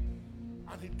prayer,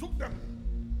 and he took them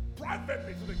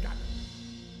privately to the garden.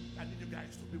 I need you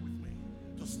guys to be with me,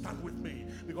 to stand with me,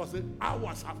 because the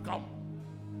hours have come.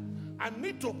 I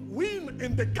need to win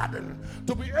in the garden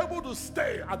to be able to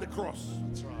stay at the cross.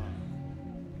 That's right.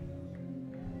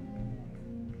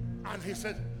 And he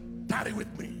said, tarry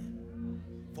with me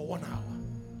for 1 hour.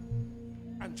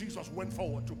 And Jesus went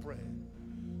forward to pray.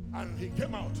 And he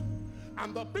came out.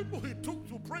 And the people he took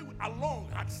to pray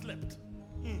along had slept.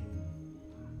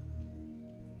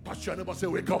 Touch your neighbor, say,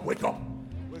 wake up, wake up.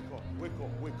 Wake up, wake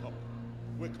up, wake up,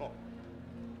 wake up.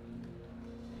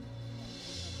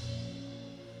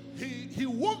 He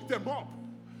woke them up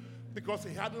because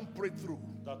he hadn't prayed through.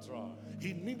 That's right.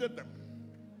 He needed them.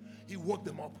 He woke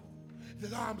them up. He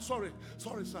said, I'm sorry.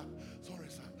 Sorry, sir. Sorry,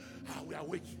 sir. We are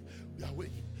awake. We are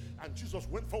awake. And Jesus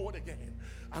went forward again.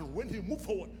 And when he moved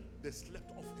forward, they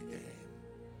slept off again.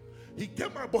 He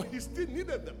came out, but he still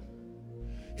needed them.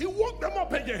 He woke them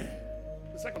up again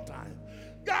the second time.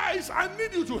 Guys, I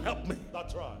need you to help me.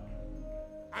 That's right.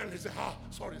 And he said,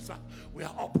 sorry, sir. We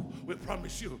are up. We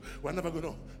promise you we're never going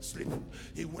to sleep.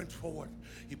 He went forward.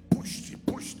 He pushed,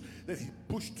 then he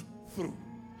pushed through.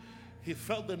 He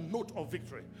felt the note of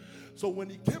victory. So when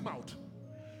he came out,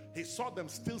 he saw them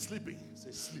still sleeping. He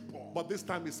said, sleep on. But this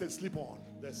time he said, sleep on.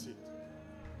 That's it.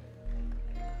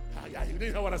 Yeah, you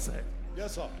didn't hear what I said.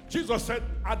 Yes, sir. Jesus said,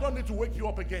 I don't need to wake you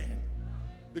up again,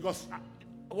 because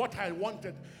what I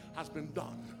wanted has been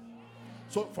done.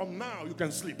 So from now you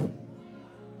can sleep.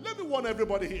 Let me warn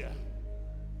everybody here.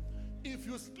 If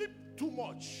you sleep too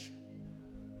much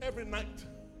every night,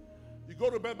 you go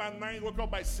to bed by 9, wake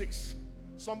up by 6,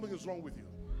 something is wrong with you.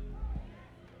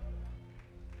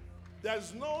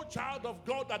 There's no child of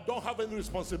God that don't have any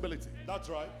responsibility. That's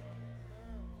right.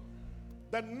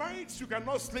 The nights you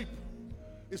cannot sleep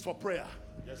is for prayer.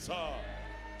 Yes, sir.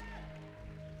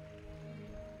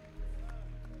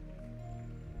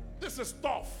 This is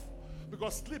tough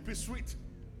because sleep is sweet.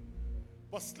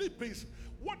 But sleep is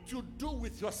what you do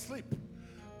with your sleep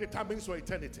determines your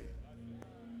eternity.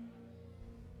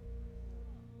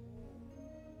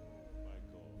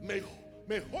 My God.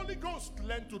 May Holy Ghost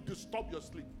learn to disturb your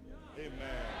sleep.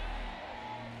 Amen.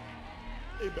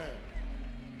 Amen.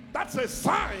 That's a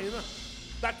sign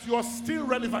that you're still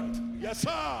relevant. Yes,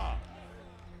 sir.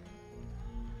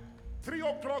 3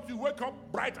 o'clock, you wake up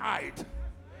bright-eyed.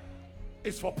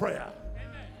 It's for prayer.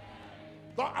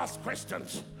 Don't ask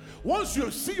questions. Once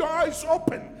you see your eyes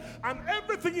open and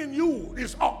everything in you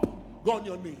is up, go on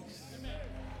your knees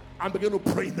and begin to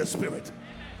pray in the Spirit.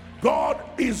 God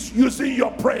is using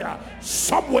your prayer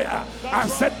somewhere. I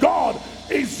said God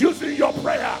is using your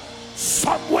prayer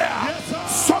somewhere.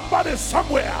 Yes, somebody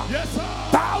somewhere. Yes, sir.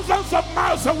 Thousands of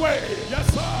miles away.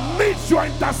 Yes, sir. Needs your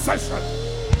intercession.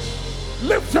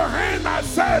 Lift your hand and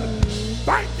said,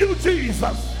 thank you,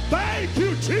 Jesus. Thank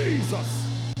you, Jesus.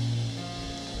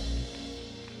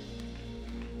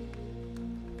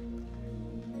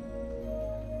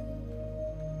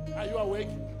 Are you awake?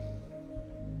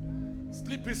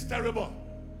 Sleep is terrible.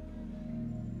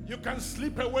 You can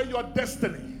sleep away your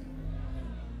destiny.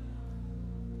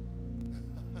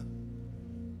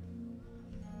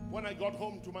 When I got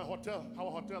home to my hotel,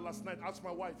 our hotel last night, I asked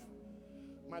my wife,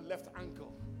 my left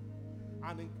ankle,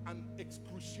 and an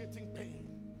excruciating pain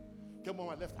came on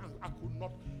my left ankle. I could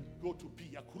not go to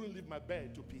pee. I couldn't leave my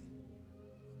bed to pee.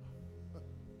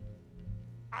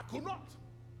 I could not.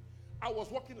 I was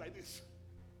walking like this.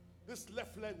 This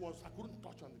left leg I couldn't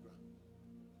touch on the ground.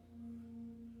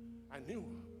 I knew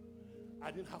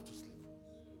I didn't have to sleep.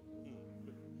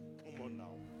 Come on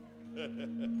now.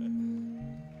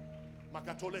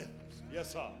 Makatole.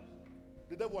 Yes, sir.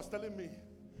 The devil was telling me,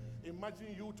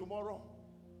 imagine you tomorrow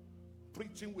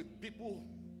preaching with people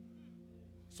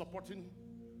supporting,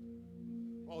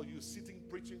 or you sitting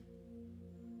preaching,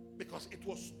 because it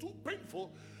was too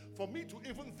painful for me to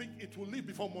even think it will leave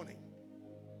before morning.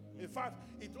 In fact,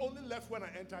 it only left when I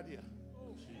entered here.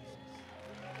 Oh, Jesus.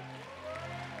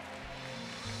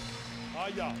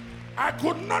 Yeah. I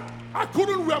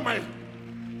couldn't wear my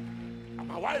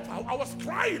wife. I was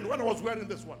crying when I was wearing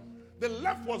this one. The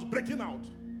left was breaking out.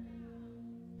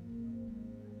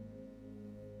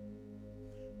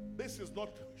 This is not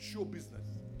show business.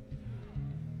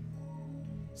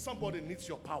 Somebody needs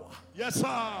your power. Yes, sir.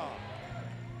 Are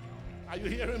you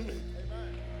hearing me?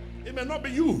 Amen. It may not be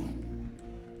you.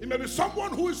 It may be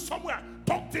someone who is somewhere,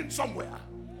 tucked in somewhere.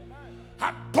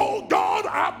 I told God,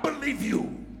 I believe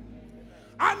you.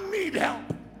 I need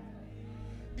help.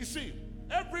 You see,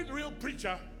 every real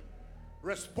preacher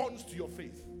responds to your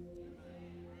faith.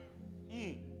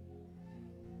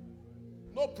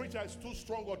 No preacher is too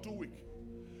strong or too weak.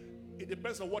 It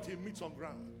depends on what he meets on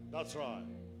ground. That's right.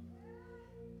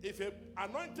 If an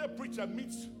anointed preacher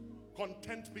meets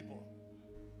content people,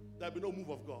 there'll be no move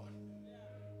of God.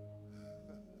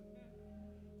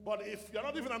 But if you're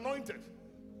not even anointed,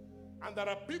 and there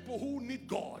are people who need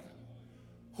God,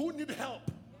 who need help,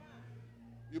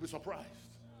 you'll be surprised.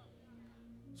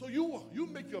 So you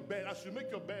make your bed. As you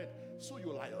make your bed, so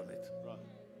you lie on it. Right.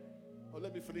 Well,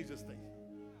 let me finish this thing.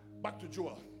 Back to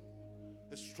Joel.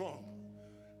 A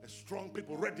strong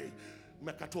people ready.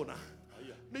 Mekatona.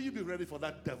 May you be ready for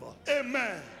that devil.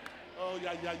 Amen. Oh,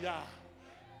 yeah.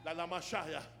 La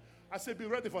Lamashaya. I say be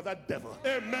ready for that devil.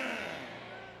 Amen.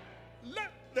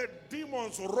 Let the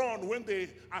demons run when they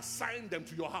assign them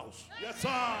to your house. Yes,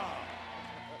 sir.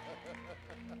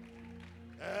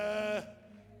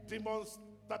 Demons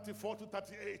 34 to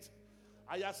 38.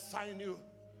 I assign you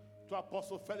to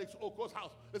Apostle Felix Okoh's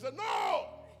house. They said, no.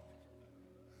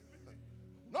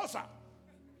 No, sir.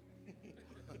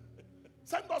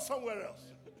 Send us somewhere else.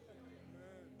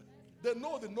 They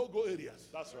know the no-go areas.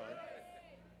 That's right.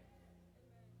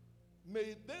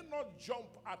 May they not jump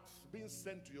at being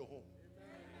sent to your home.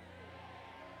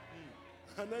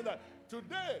 And then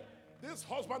today, this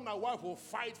husband and wife will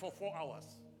fight for 4 hours.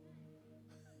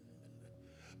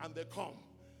 And they come.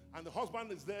 And the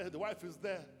husband is there, the wife is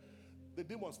there. The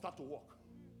demons start to walk.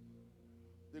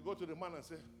 They go to the man and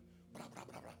say, bra, bra,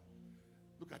 bra, bra.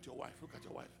 Look at your wife, look at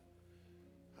your wife.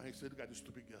 And he said, look at this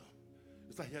stupid girl.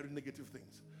 You start hearing negative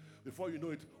things. Before you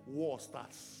know it, war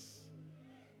starts.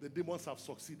 The demons have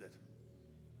succeeded.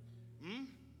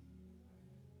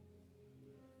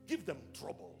 Give them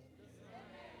trouble.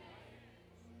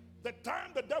 The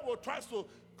time the devil tries to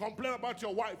complain about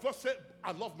your wife, just say,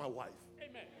 I love my wife.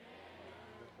 Amen.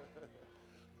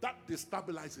 That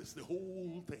destabilizes the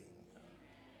whole thing.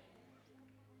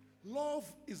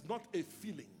 Love is not a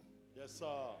feeling. Yes,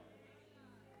 sir.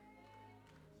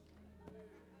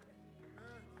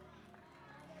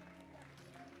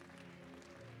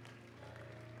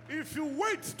 If you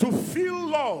wait to feel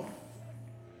love,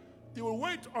 you will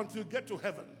wait until you get to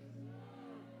heaven.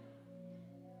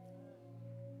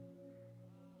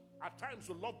 At times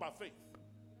you love by faith.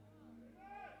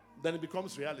 Then it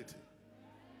becomes reality.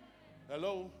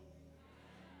 Hello?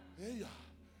 Hey,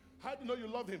 how do you know you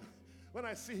love him? When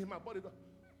I see him, my body does.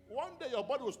 One day your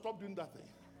body will stop doing that thing.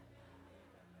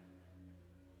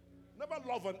 Never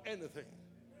love on anything.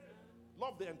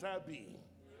 Love the entire being.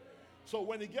 So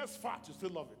when he gets fat, you still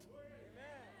love it.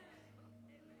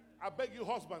 I beg you,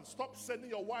 husbands, stop sending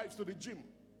your wives to the gym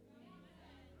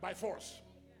by force.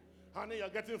 Honey, you're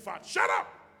getting fat. Shut up!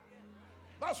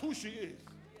 That's who she is.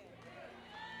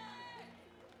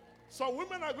 Some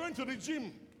women are going to the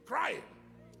gym crying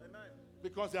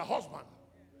because their husband.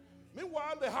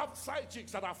 Meanwhile, they have side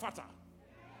chicks that are fatter.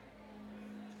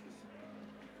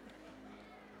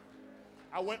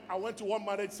 I went to one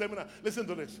marriage seminar. Listen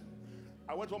to this.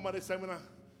 I went to one marriage seminar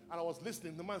and I was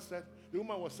listening. The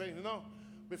woman was saying, you know,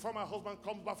 before my husband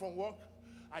comes back from work,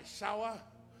 I shower,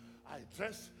 I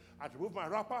dress, I remove my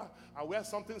wrapper, I wear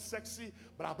something sexy,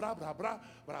 blah, blah, blah, blah,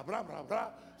 blah, blah, blah, blah,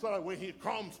 so that when he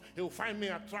comes, he'll find me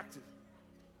attractive.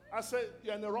 I said,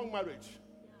 you're in the wrong marriage.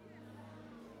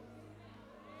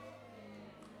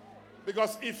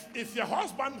 Because if your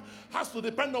husband has to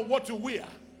depend on what you wear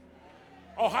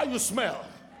or how you smell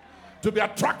to be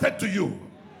attracted to you,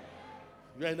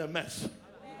 you're in a mess.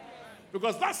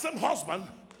 Because that same husband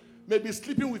may be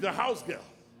sleeping with a house girl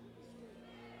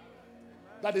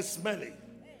that is smelly.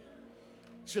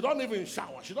 She don't even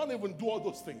shower. She don't even do all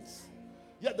those things.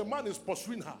 Yet the man is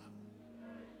pursuing her.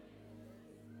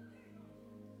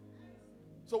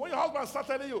 So when your husband starts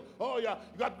telling you, oh yeah,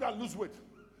 you got to lose weight,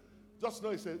 just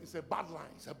know it's a bad line.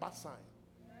 It's a bad sign.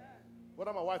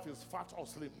 Whether my wife is fat or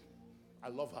slim, I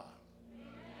love her.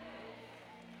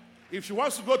 If she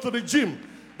wants to go to the gym,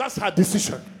 that's her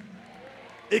decision.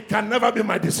 It can never be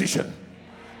my decision.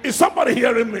 Is somebody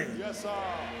hearing me? Yes, sir.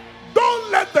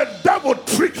 Don't let the devil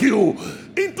trick you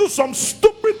into some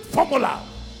stupid formula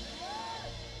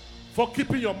for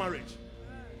keeping your marriage.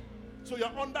 So you're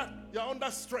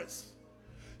under stress.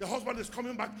 Your husband is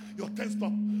coming back, you're tensed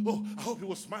up. Oh, I hope he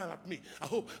will smile at me. I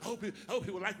hope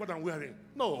he will like what I'm wearing.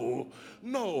 No,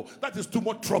 that is too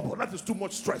much trouble. That is too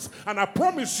much stress. And I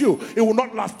promise you, it will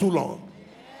not last too long.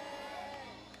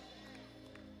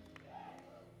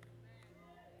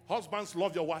 Husbands,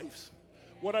 love your wives,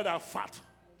 whether they're fat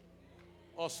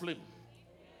or slim,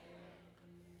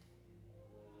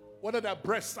 whether their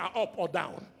breasts are up or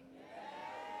down.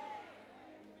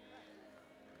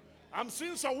 I'm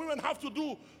seeing some women have to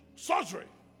do surgery.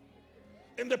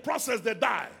 In the process, they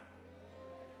die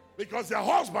because their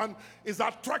husband is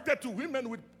attracted to women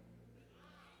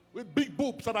with big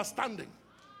boobs that are standing.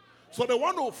 So they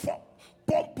want to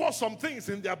pour some things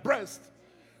in their breast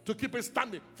to keep it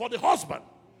standing for the husband.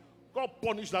 God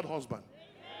punish that husband.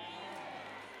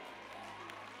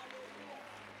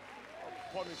 God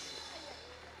punish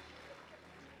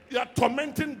you. You are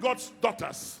tormenting God's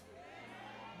daughters.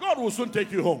 God will soon take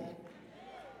you home.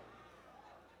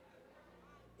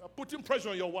 You are putting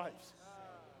pressure on your wives.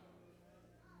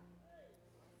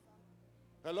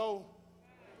 Hello?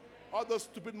 All those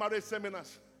stupid marriage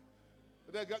seminars.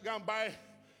 They go and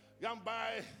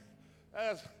buy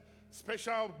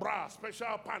special bra,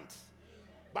 special pants.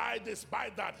 Buy this,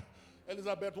 buy that.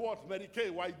 Elizabeth what? Mary Kay,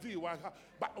 YD,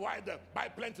 buy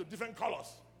plenty of different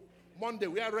colors. Monday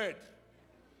we are red.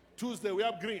 Tuesday we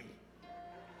have green.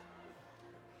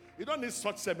 You don't need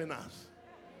such seminars.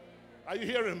 Are you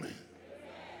hearing me?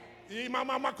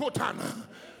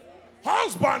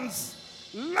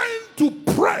 Husbands, learn to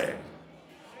pray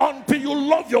until you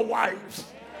love your wives,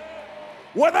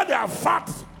 whether they are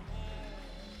fat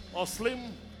or slim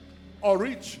or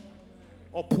rich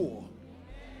or poor.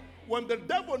 When the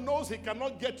devil knows he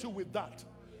cannot get you with that,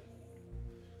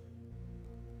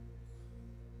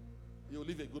 you'll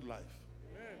live a good life.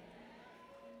 Amen.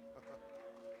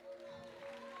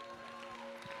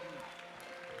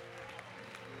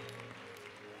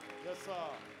 Yes, sir.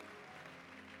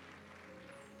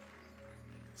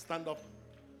 Stand up.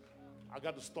 I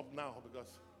got to stop now because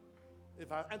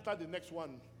if I enter the next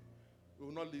one, we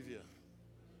will not leave here.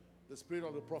 The spirit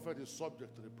of the prophet is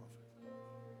subject to the prophet.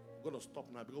 I'm going to stop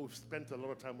now because we've spent a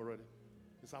lot of time already.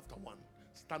 It's after 1.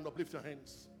 Stand up, lift your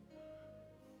hands.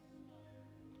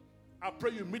 I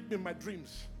pray you meet me in my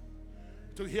dreams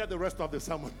to hear the rest of the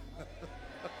sermon.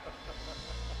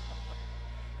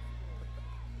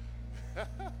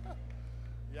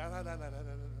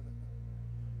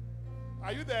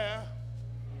 Are you there?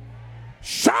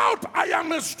 Shout, I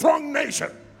am a strong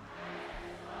nation.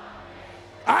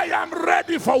 I am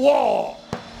ready for war.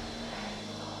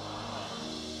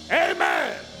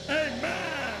 Amen.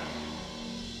 Amen.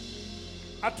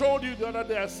 I told you the other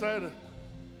day, I said,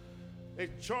 a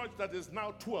church that is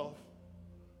now 12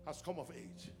 has come of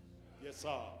age. Yes,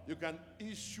 sir. You can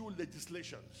issue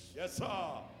legislations. Yes, sir.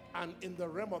 And in the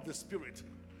realm of the spirit,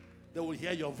 they will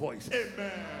hear your voice.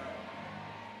 Amen.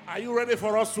 Are you ready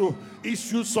for us to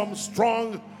issue some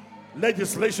strong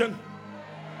legislation?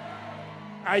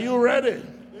 Are you ready?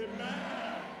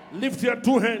 Amen. Lift your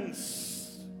 2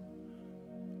 hands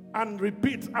and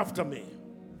repeat after me.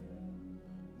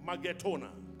 Magetona.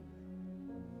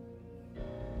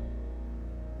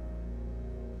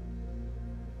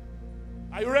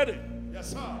 Are you ready?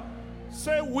 Yes, sir.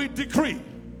 Say, we decree.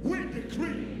 We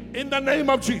decree. In the name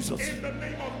of Jesus. In the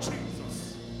name of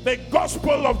Jesus. The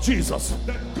gospel of Jesus.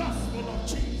 The gospel of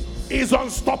Jesus. Is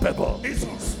unstoppable. Is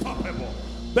unstoppable.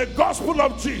 The gospel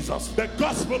of Jesus. The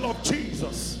gospel of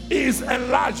Jesus. Is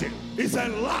enlarging. Is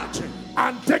enlarging.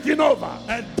 And taking over.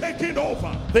 And taking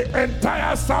over. The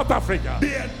entire South Africa.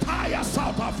 The entire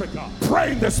South Africa.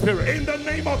 Pray in the spirit. In the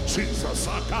name of Jesus.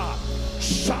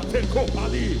 Shate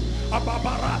kopali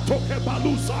ababarato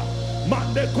kebalusa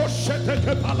mande koshete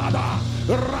kepalada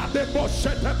rade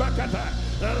boshete bakete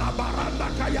la baranda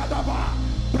kayadaba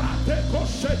brate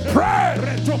koshete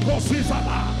reto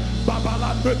kosizala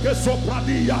babala meke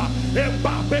sopradia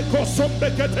embabe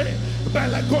kosombekete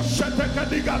bele koshete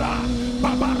kadigara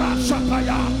babara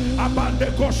shataya abande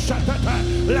koshete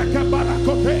leke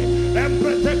barakote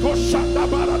embrete koshata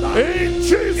barada. In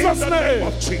Jesus' name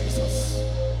of Jesus.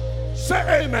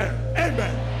 Say amen.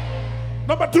 Amen.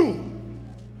 Number 2,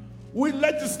 we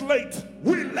legislate.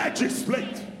 We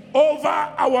legislate over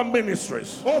our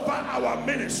ministries. Over our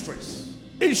ministries.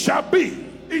 It shall be.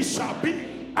 It shall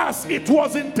be as it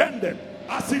was intended.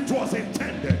 As it was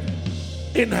intended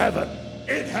in heaven.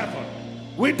 In heaven.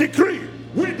 We decree.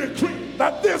 We decree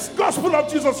that this gospel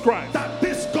of Jesus Christ. That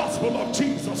this gospel of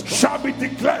Jesus Christ shall be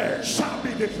declared. Shall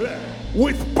be declared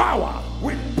with power.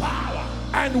 With power.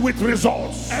 And with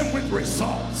results. And with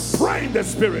results. Pray in the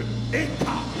spirit.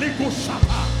 Eka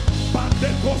ligushata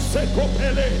bandeko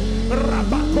sekopele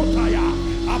rabakotaya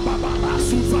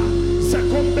ababarasuza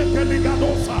sekombeke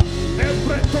ligadosa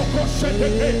evretoko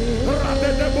shedeke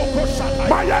radedeboko shataya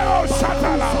bayeo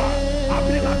shatala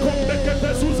abila kombeke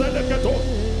tezuzeleketo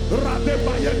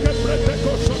radebayeke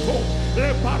breteko shoko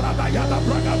le paradayada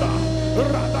bragada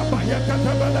radabayeke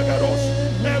tebelegeros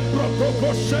embrotoko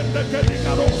shedeke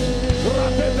ligados.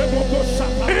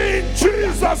 In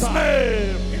Jesus'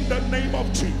 name. In the name of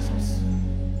Jesus.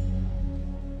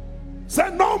 Say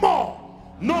no more.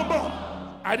 No more.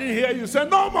 I didn't hear you say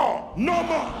no more. No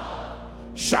more.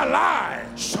 Shall I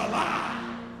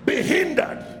be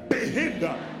hindered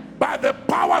by the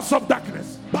powers of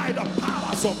darkness. By the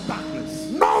powers of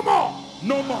darkness. No more.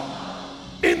 No more.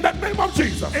 In the name of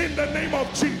Jesus. In the name of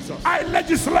Jesus. I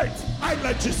legislate. I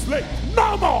legislate.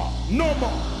 No more. No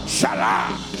more. Shall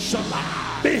I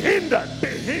be hindered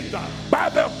by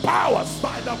the powers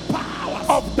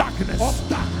of darkness.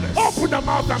 Open the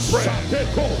mouth and pray.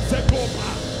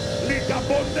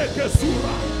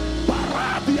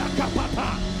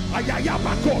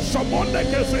 Ayayabako shamonde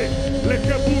kese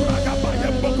lekebura kabaye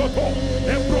bokoto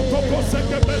embrotoko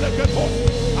sekebeleketo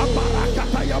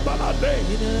abarakata yabalade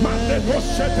mande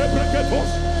koshete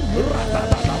breketos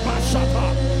radada bashata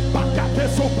bakate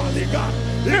sopaliga.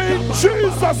 In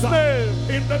Jesus' name.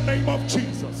 In the name of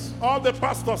Jesus. All the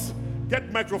pastors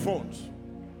get microphones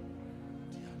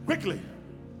quickly.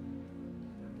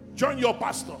 Join your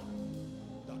pastor.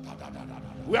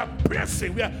 We are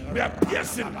piercing. We are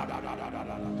piercing.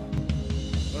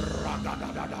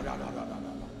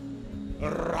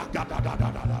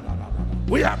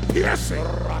 We are piercing.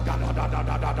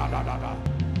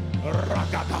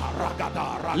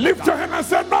 Lift your hand and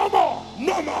say, no more.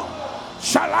 No more.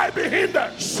 Shall I be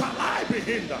hindered? Shall I be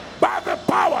hindered By the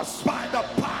powers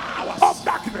of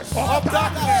darkness.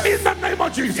 In the name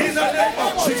of Jesus. In the name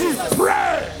of Jesus.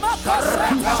 Pray.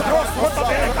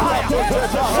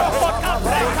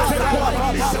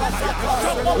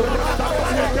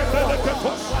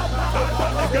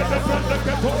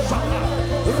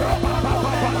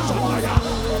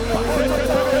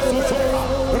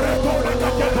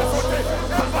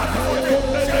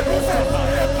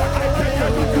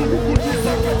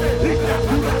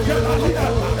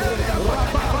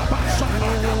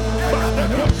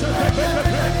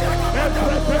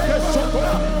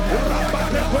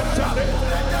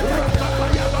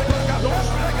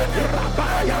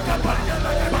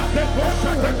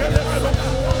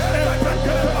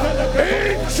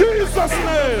 In Jesus'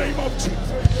 name.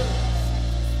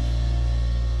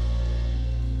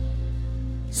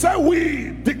 Say,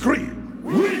 we decree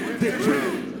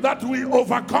that we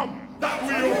overcome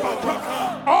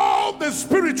all the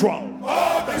spiritual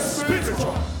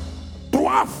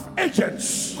dwarf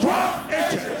agents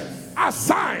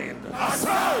assigned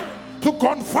to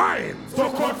confine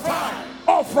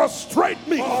or frustrate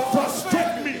me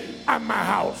and my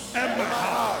house.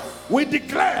 We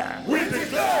declare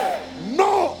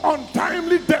no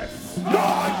untimely death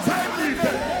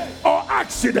or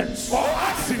accidents.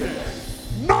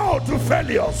 No to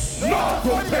failures.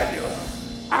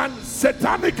 And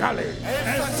satanically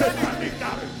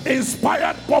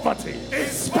inspired poverty.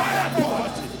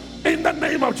 In the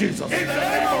name of Jesus.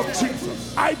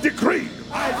 I decree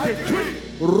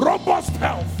robust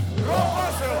health,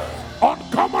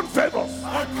 uncommon favors,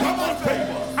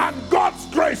 and God's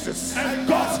graces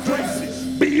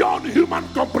beyond human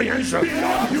comprehension.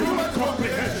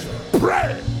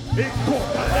 Pray.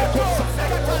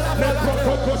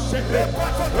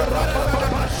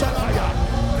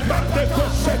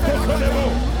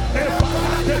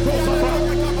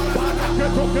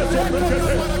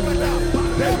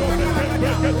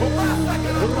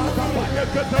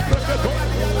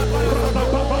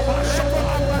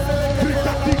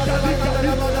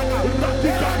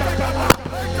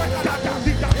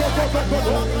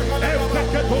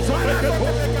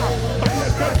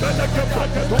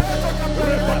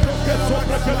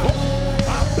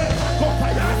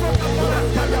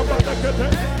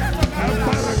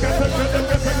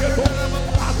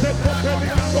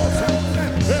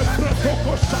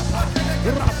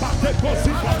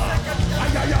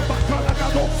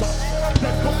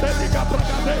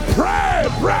 Pray,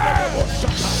 pray.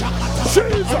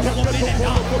 Jesus,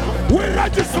 we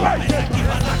legislate.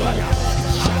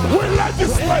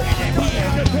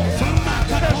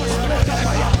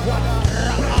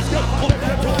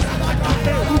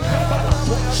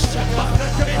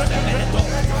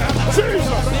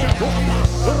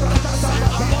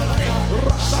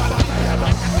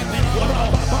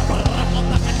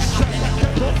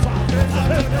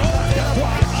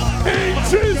 In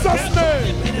Jesus'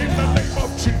 name. In the name of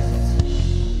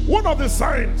Jesus. One of the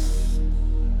signs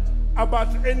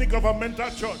about any governmental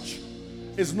church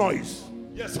is noise.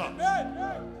 Yes, sir.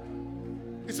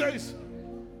 It says,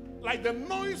 like the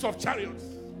noise of chariots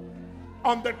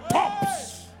on the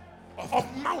tops of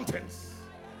mountains.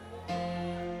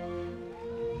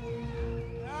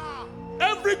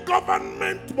 Every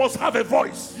government must have a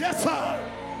voice. Yes, sir.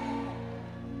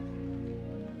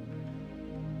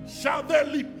 Shall they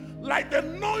leap like the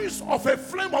noise of a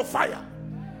flame of fire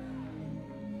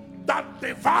that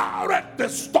devoured the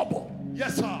stubble?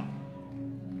 Yes, sir.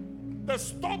 The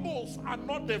stubbles are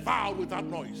not devoured without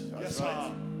noise. Yes,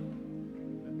 sir.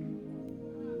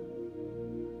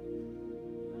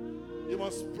 You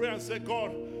must pray and say,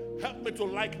 God, help me to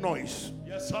like noise.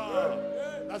 Yes,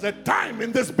 sir. There's a time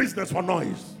in this business for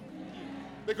noise.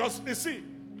 Because you see,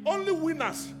 only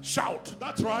winners shout.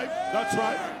 That's right. That's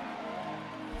right.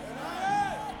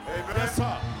 Amen. Yes,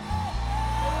 sir.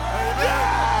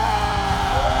 Amen.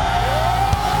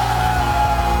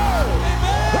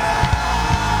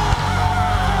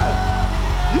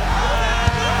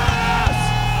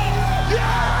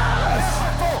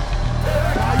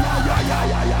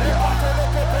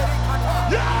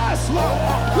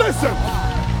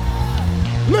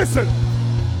 Listen.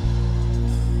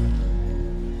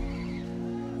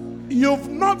 You've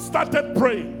not started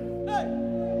praying.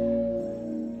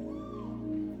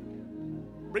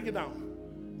 Bring it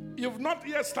down. You've not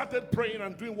yet started praying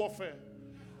and doing warfare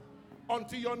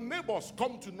until your neighbors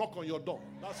come to knock on your door.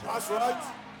 That's right.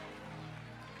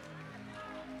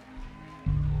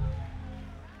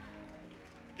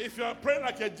 If you are praying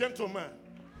like a gentleman,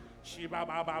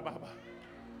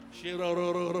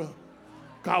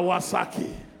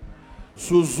 Kawasaki,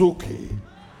 Suzuki,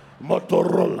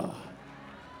 Motorola,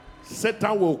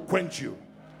 Satan will quench you.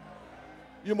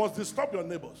 You must disturb your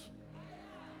neighbors,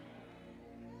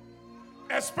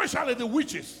 especially the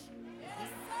witches.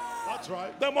 That's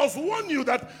right. They must warn you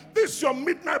that this your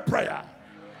midnight prayer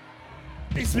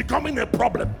is becoming a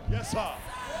problem. Yes, sir.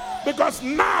 Because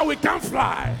now we can't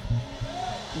fly.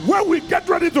 When we get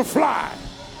ready to fly,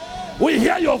 we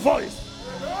hear your voice.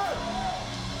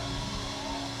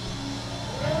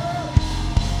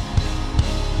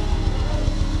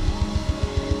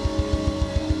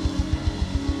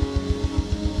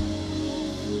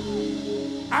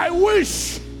 I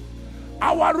wish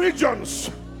our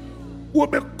regions will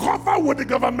be covered with the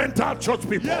governmental church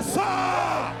people. Yes,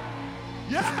 sir.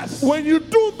 Yes. When you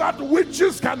do that,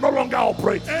 witches can no longer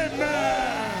operate.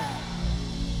 Amen.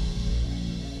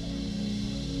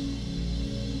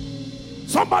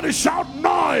 Somebody shout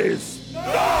noise.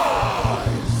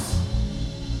 Noise.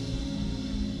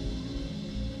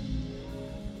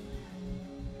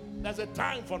 There's a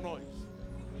time for noise.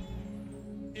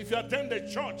 If you attend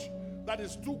a church that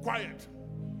is too quiet,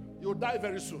 you'll die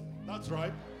very soon. That's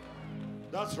right.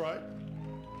 That's right.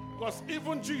 Because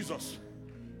even Jesus,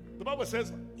 the Bible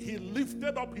says, he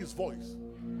lifted up his voice.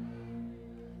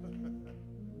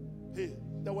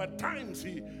 There were times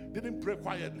he didn't pray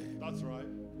quietly. That's right.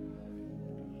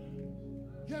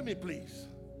 Hear me, please.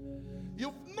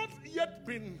 You've not yet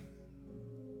been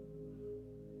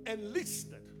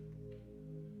enlisted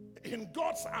in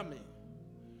God's army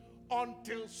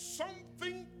until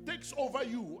something takes over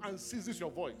you and seizes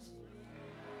your voice.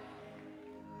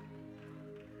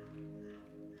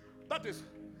 That is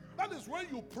when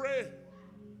you pray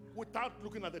without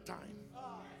looking at the time.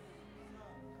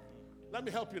 Let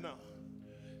me help you now.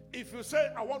 If you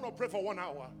say, I want to pray for 1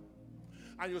 hour,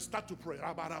 and you start to pray,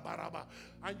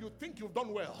 and you think you've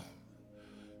done well,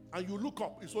 and you look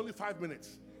up, it's only 5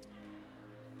 minutes,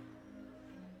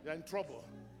 you're in trouble.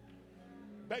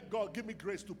 Beg God, give me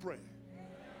grace to pray.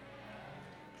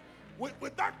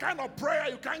 With that kind of prayer,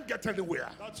 you can't get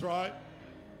anywhere. That's right.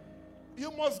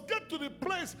 You must get to the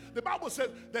place. The Bible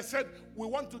said, they said, we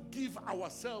want to give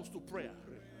ourselves to prayer.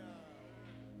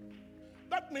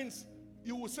 That means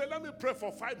you will say, let me pray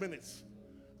for 5 minutes.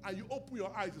 And you open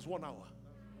your eyes, it's 1 hour.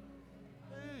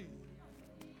 Hey.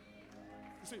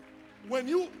 You see, when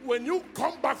you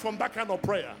come back from that kind of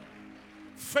prayer,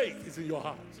 faith is in your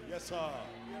heart. Yes, sir.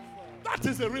 That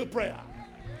is a real prayer.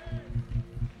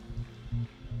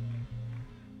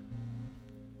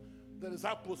 The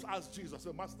disciples asked Jesus,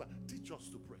 Master, teach us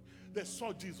to pray. They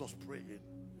saw Jesus praying.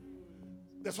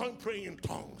 They saw him praying in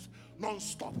tongues,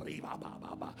 non-stop. They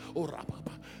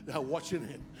are watching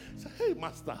him. Say, hey,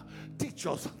 Master, teach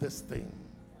us this thing.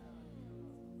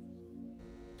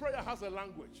 Prayer has a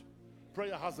language.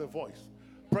 Prayer has a voice.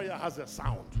 Prayer has a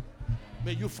sound.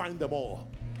 May you find them all.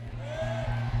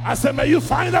 I said, may you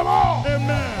find them all.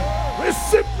 Amen.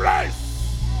 Receive grace.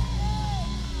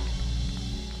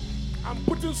 I'm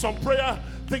putting some prayer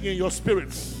thing in your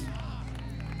spirits.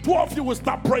 2 of you will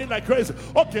start praying like crazy.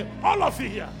 Okay, all of you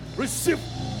here, receive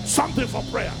something for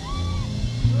prayer.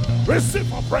 Receive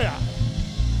for prayer.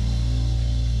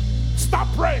 Stop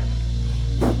praying.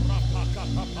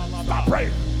 Stop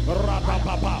praying.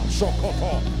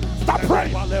 Stop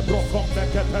praying.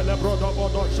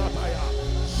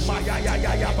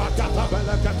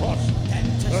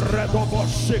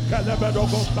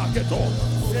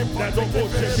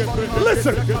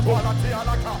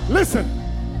 Listen.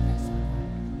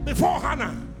 Before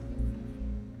Hannah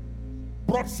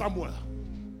brought Samuel,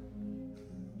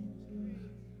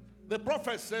 the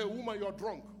prophet said, woman, you're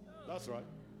drunk. That's right.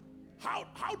 How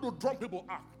do drunk people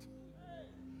act?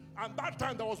 And that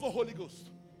time there was no Holy Ghost.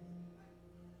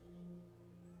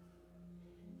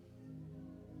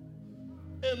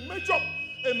 A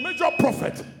major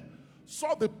prophet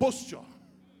saw the posture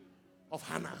of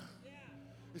Hannah.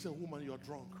 He said, woman, you're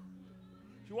drunk.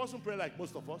 She wasn't praying like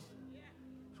most of us.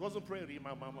 She wasn't praying.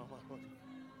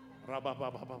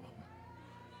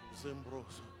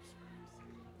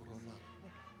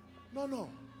 No.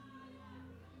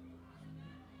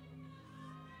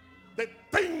 The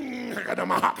thing,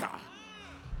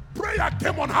 prayer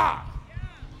came on her,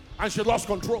 and she lost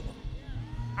control.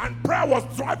 And prayer was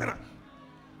driving her.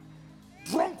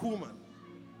 Drunk woman.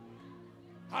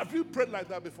 Have you prayed like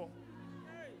that before?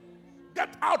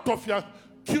 Get out of your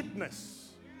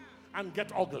cuteness and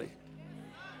get ugly.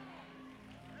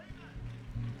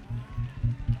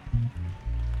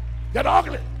 Get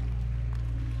ugly.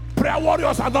 Prayer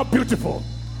warriors are not beautiful.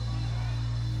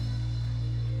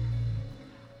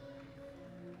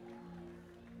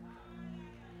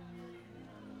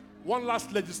 One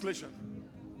last legislation.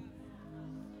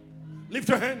 Lift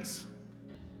your hands.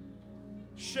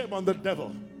 Shame on the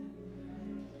devil.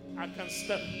 I can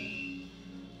step.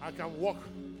 I can walk.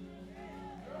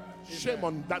 Shame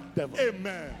on that devil.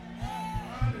 Amen.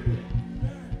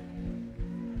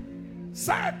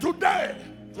 Say today.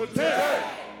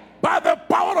 By the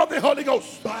power of the Holy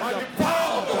Ghost. By the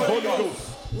power of the Holy Ghost.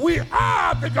 We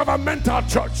are the governmental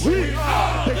church. We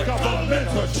are the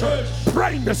governmental church.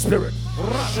 Pray in the spirit.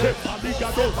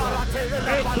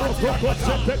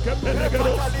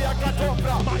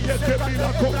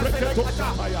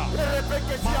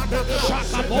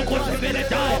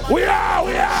 We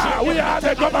are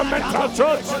the governmental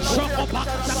church.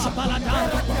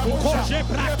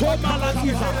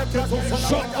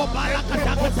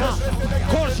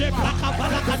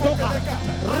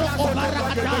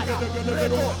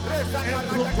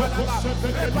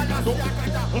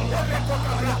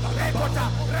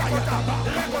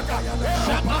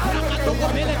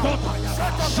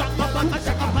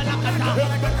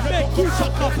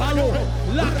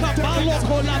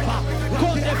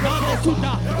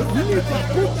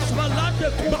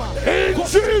 In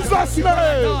Jesus'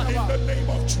 name. In the name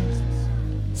of Jesus.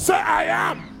 Say, I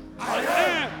am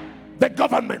the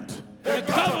government. The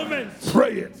government.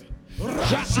 Pray it.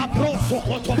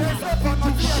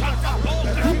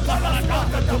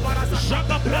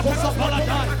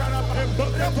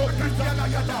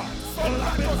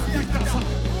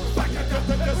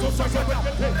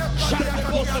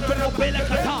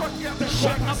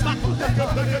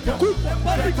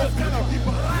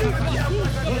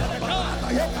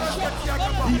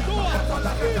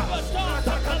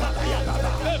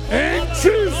 In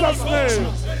Jesus' name.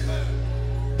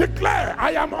 Declare,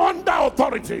 I am under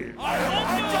authority.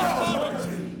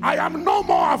 I am no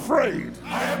more afraid.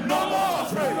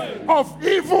 Of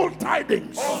evil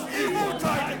tidings.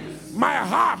 My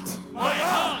heart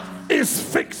is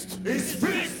fixed.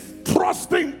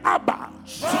 Trusting Abba.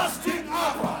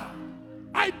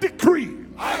 I decree.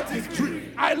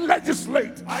 I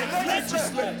legislate.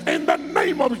 In the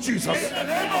name of Jesus.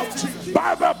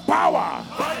 By the power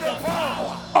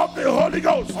of the Holy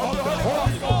Ghost.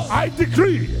 I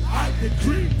decree.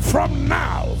 From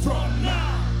now.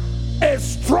 A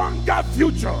stronger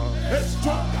future.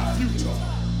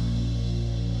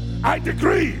 I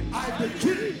decree.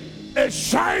 A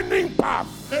shining path.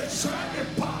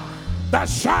 That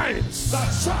shines.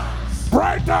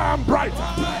 Brighter and brighter.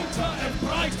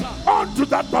 Unto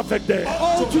that perfect day.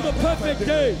 Unto the perfect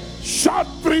day. Shout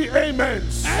 3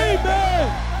 amens. Amen.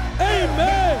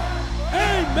 Amen.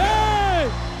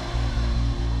 Amen.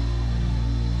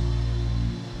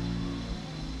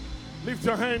 Lift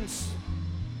your hands.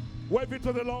 Wave it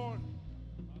to the Lord.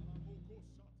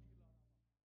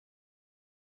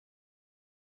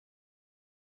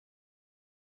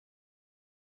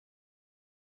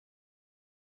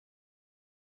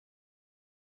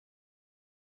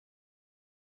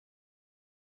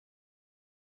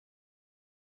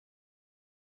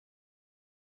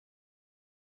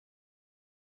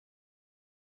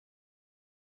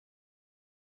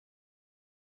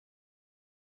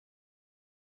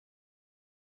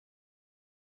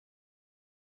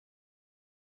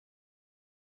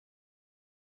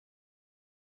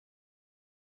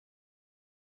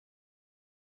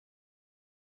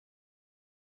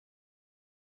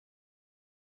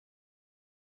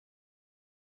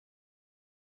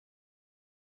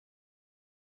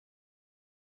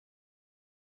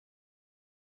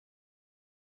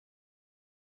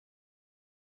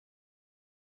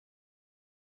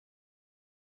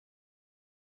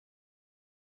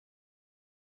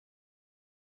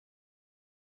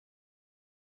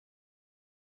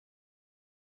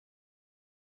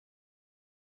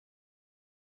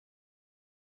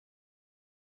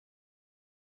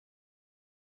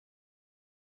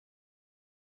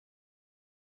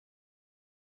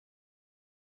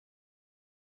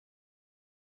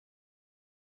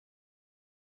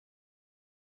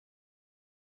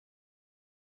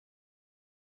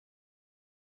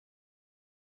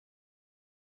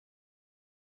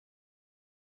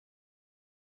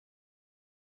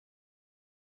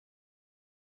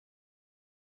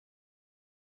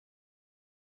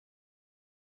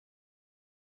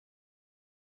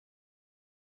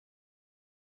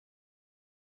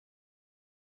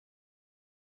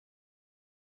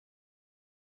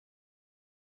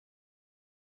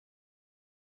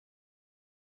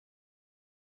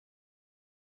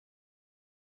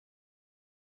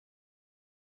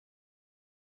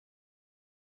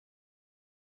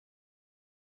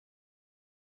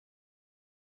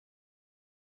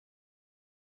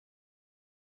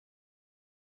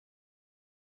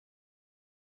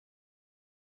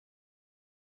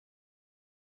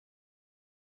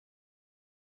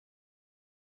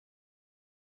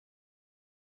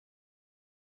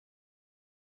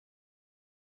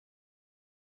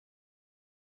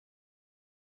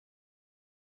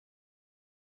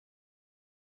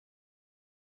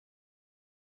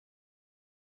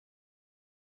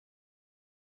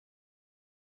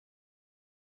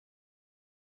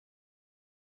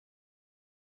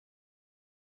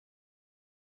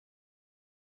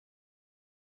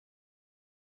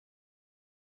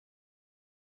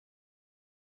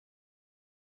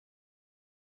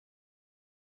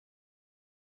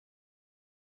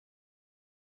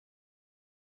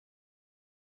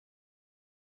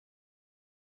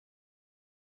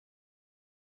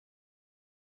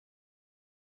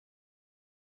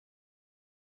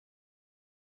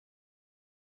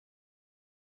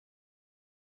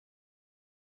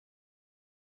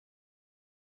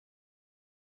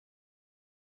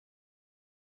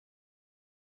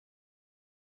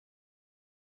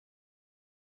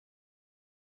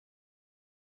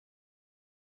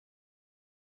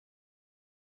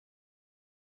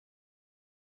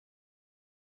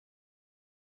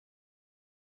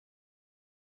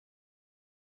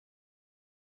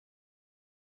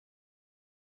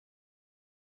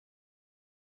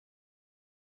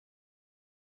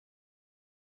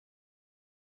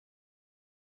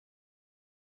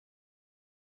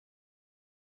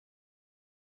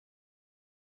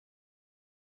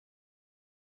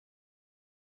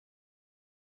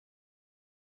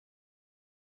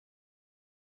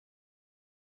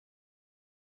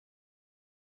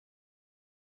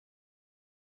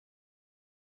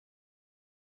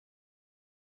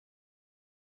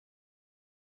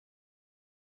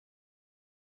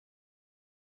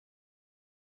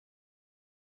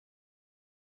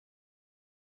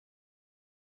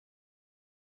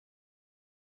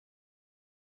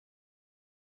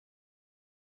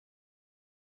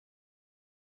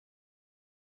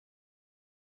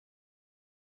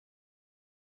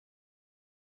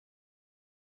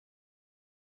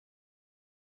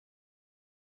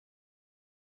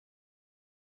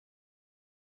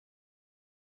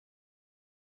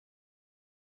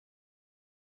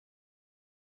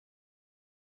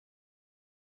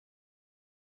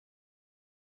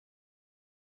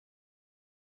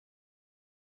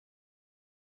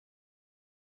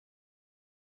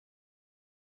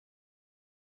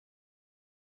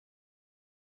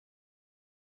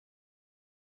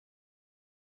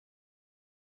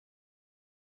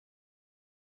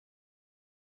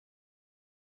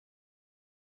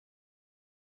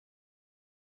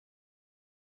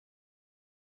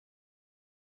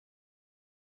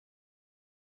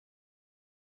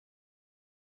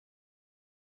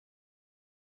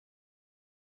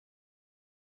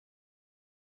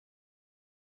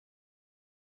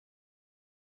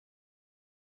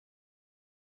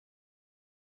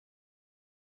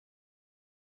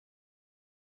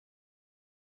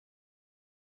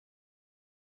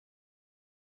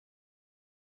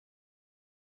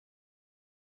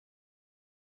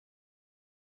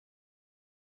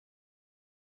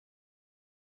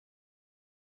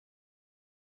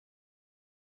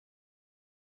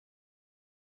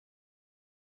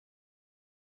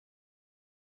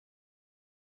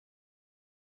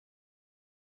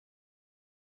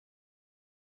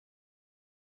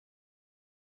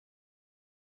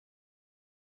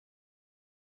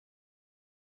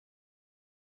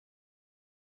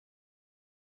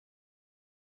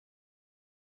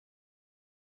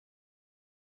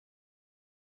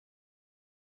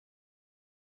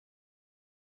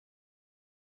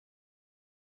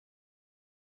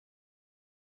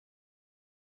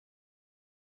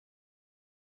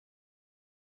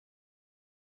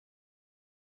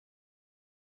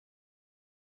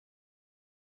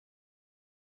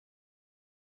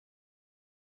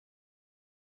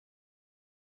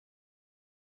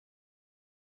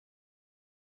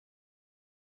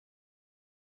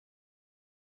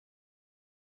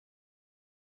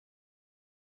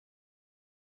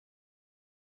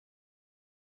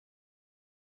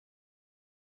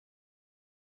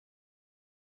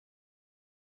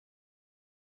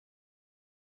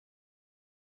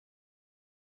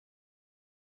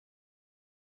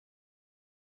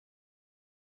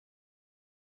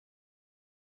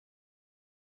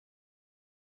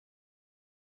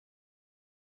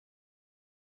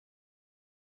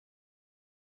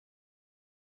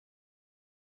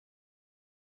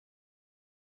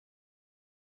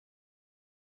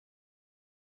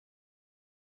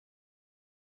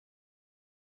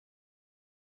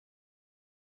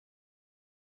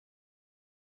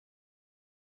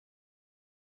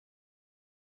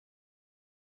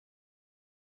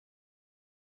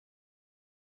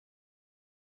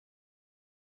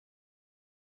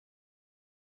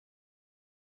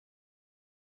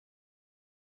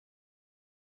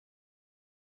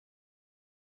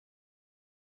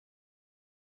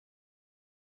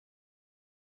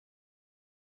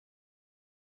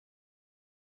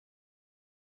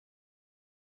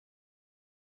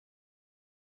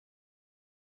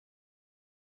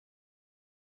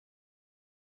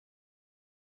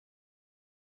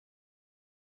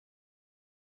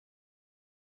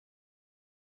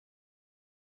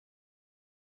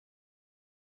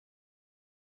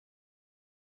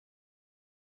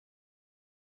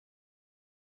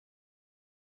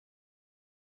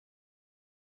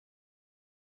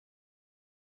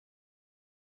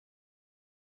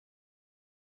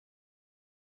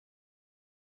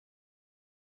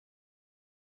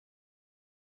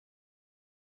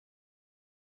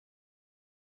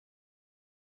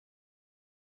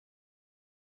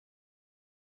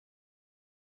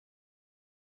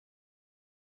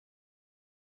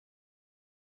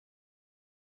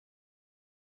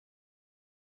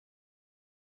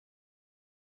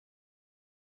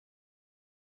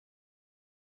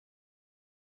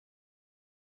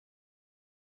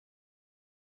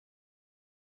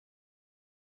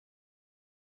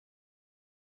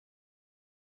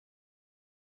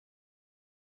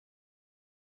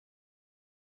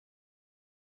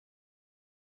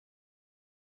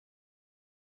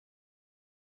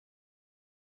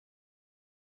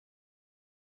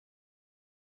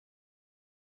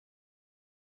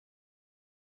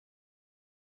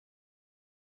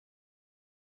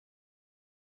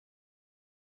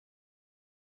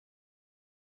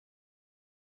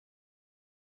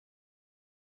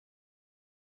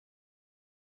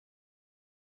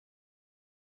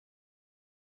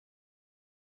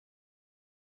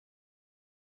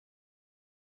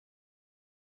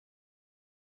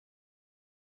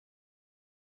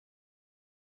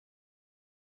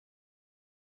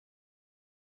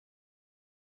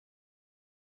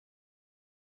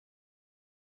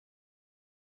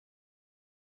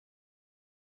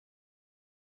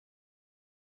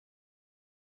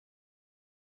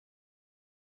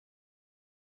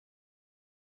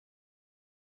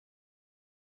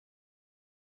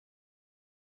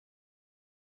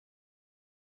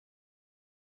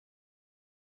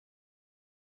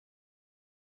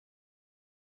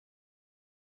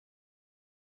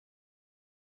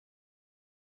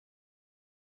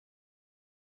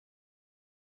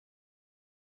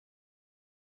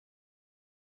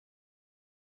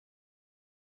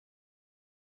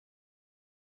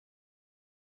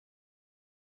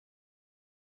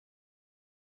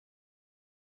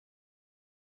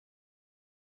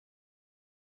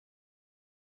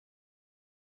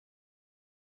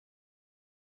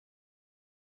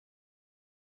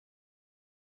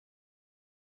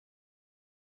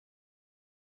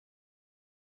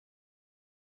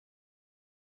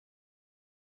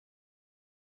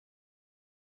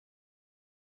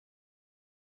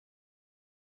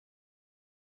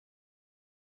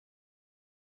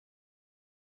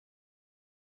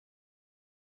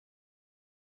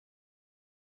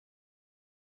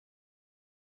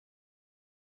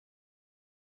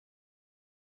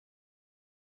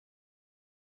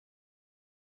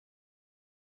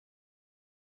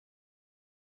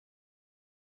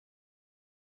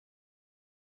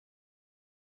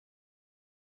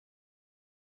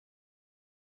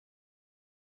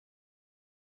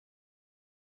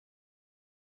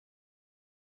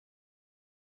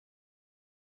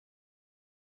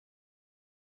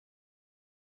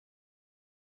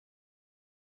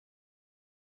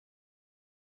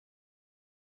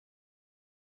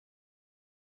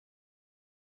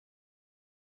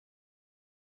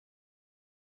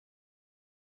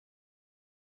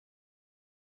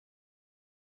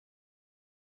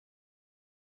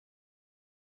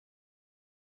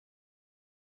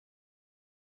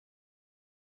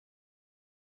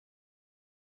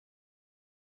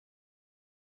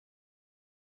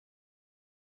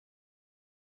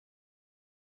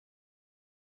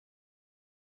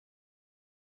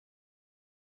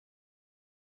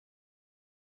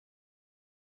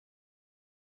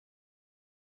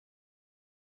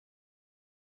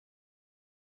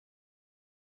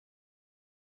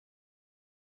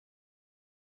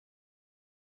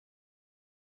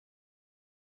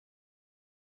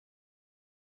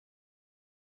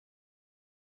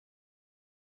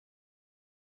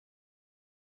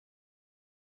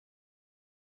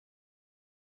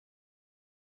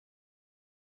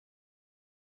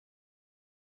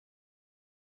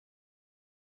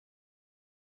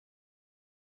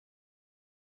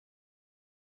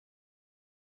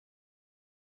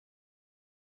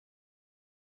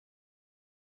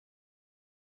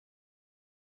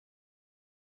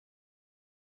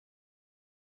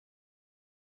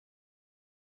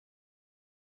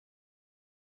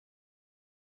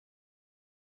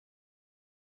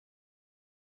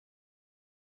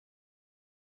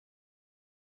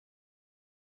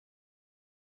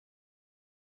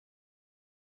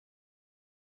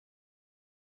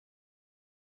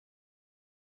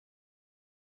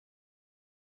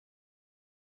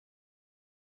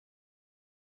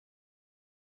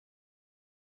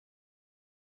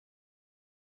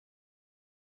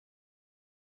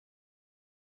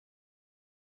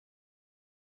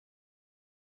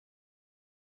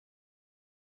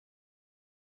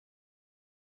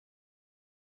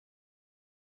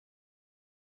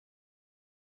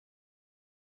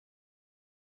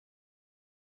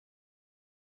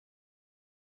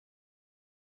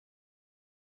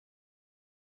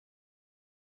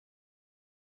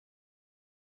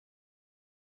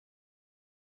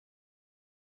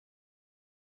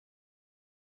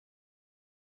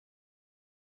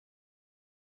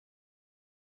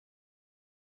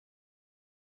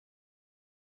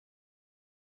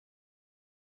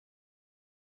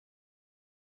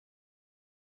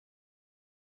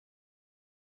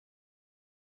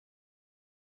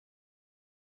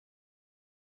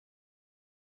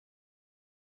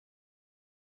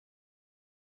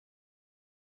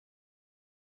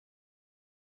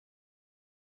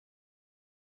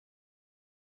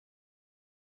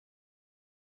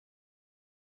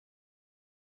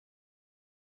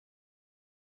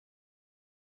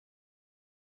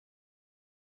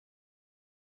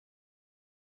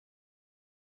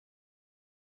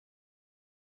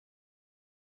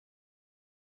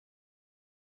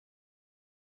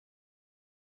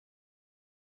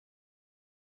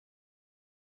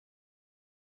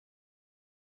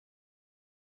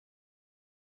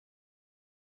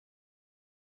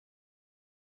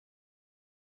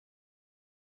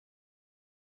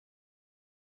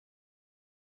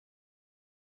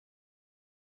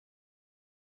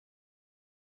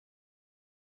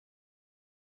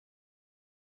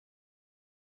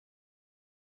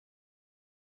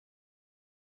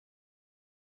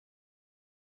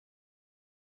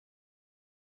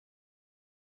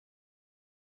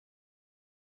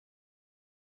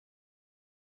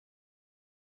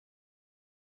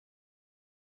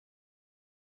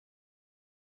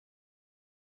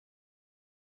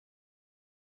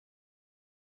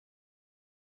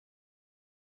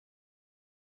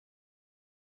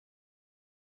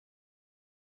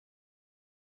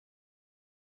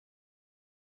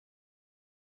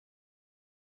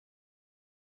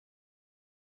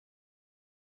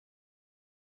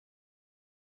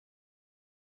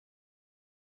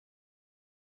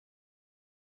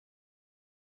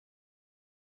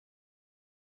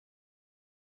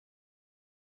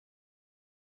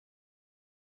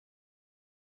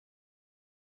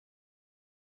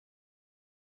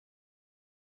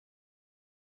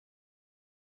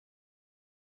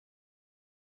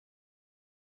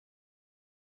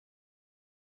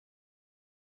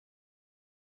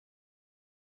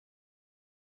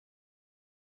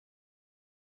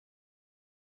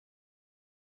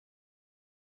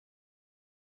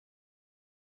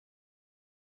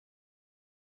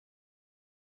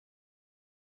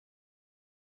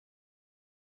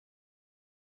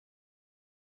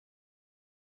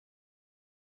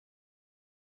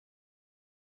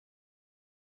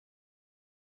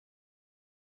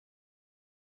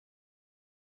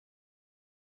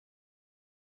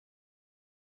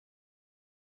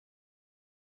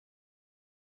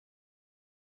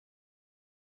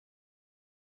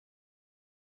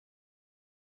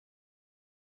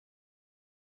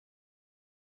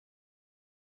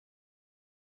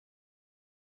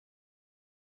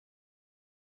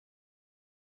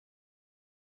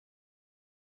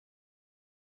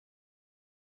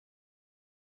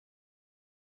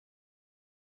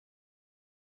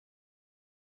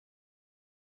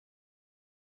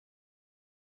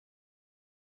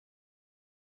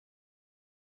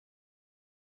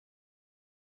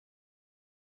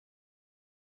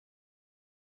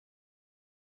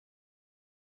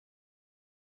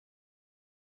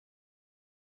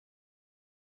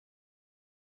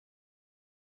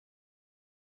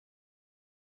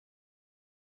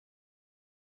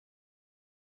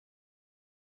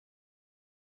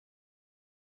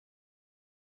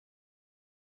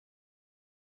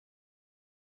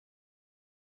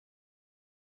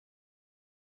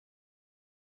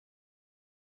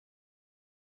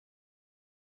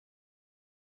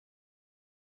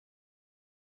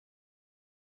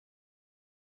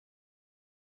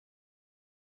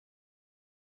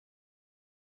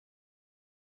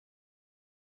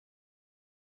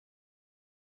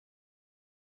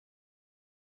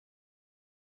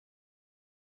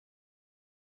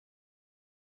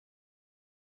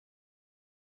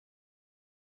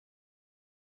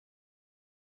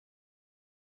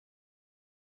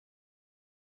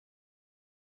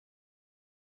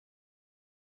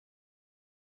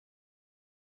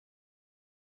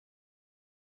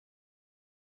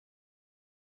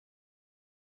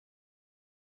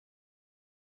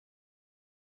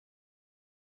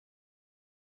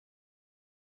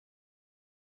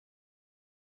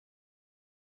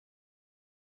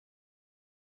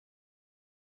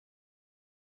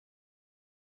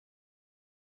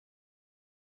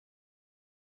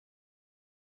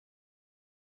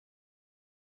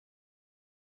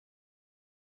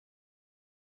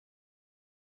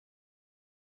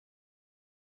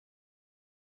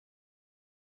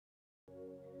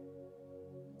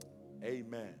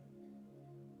 Amen.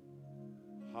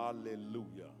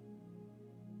 Hallelujah.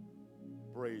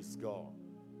 Praise God.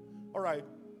 All right,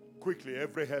 quickly,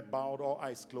 every head bowed, all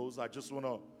eyes closed. I just want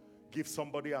to give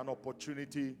somebody an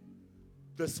opportunity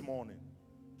this morning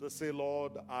to say,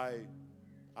 Lord, I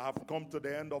have come to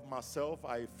the end of myself.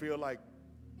 I feel like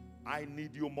I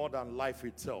need you more than life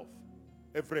itself.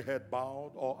 Every head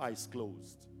bowed, all eyes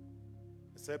closed.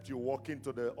 Except you walk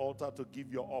into the altar to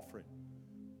give your offering.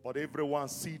 But everyone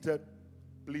seated,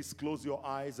 please close your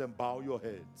eyes and bow your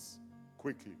heads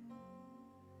quickly.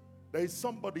 There is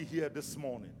somebody here this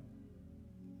morning.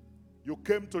 You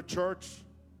came to church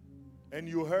and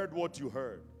you heard what you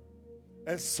heard.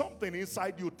 And something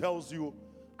inside you tells you,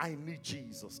 I need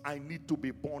Jesus. I need to be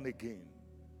born again.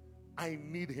 I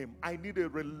need him. I need a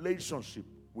relationship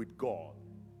with God.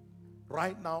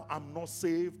 Right now, I'm not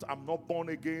saved. I'm not born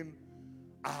again.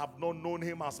 I have not known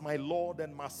him as my Lord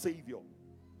and my Savior.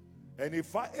 And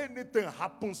if anything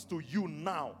happens to you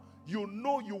now, you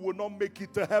know you will not make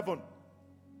it to heaven.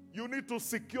 You need to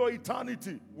secure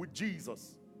eternity with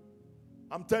Jesus.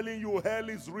 I'm telling you, hell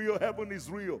is real, heaven is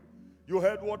real. You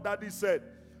heard what Daddy said.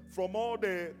 From all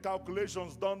the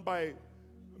calculations done by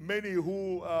many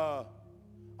who are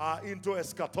into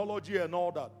eschatology and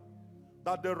all that,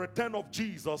 that the return of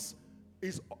Jesus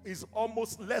is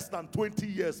almost less than 20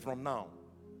 years from now.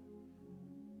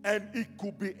 And it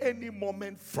could be any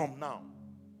moment from now.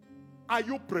 Are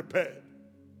you prepared?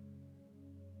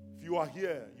 If you are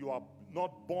here, you are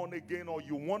not born again, or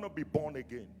you want to be born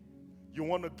again, you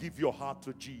want to give your heart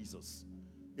to Jesus.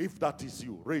 If that is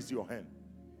you, raise your hand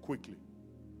quickly.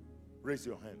 Raise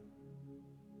your hand.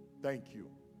 Thank you.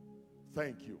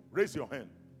 Thank you. Raise your hand.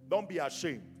 Don't be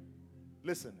ashamed.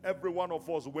 Listen, every one of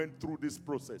us went through this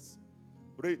process.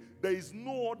 There is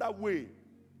no other way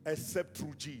except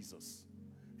through Jesus.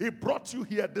 He brought you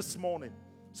here this morning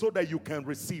so that you can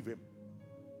receive him.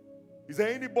 Is there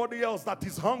anybody else that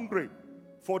is hungry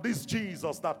for this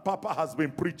Jesus that Papa has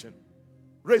been preaching?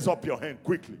 Raise up your hand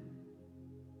quickly.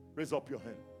 Raise up your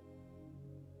hand.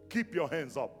 Keep your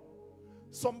hands up.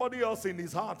 Somebody else in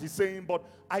his heart is saying, but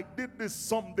I did this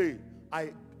someday.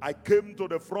 I came to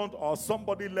the front, or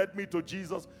somebody led me to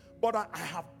Jesus, but I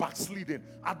have backslidden.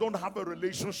 I don't have a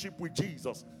relationship with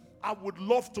Jesus. I would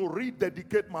love to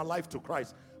rededicate my life to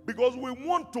Christ, because we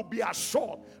want to be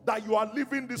assured that you are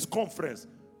leaving this conference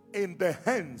in the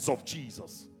hands of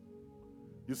Jesus.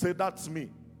 You say, that's me.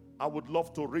 I would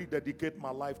love to rededicate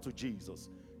my life to Jesus.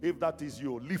 If that is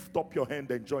you, lift up your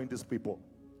hand and join these people.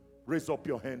 Raise up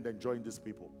your hand and join these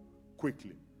people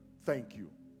quickly. Thank you.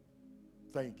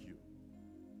 Thank you.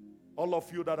 All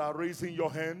of you that are raising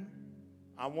your hand,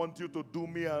 I want you to do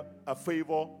me a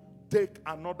favor. Take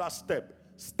another step.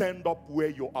 Stand up where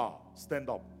you are. Stand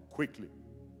up quickly.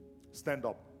 Stand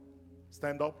up.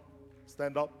 Stand up.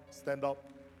 Stand up. Stand up.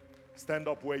 Stand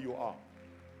up where you are.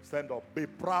 Stand up. Be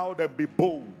proud and be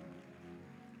bold.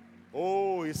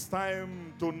 Oh, it's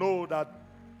time to know that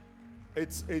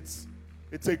it's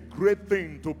a great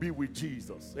thing to be with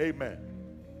Jesus. Amen.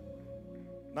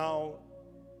 Now,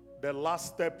 the last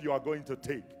step you are going to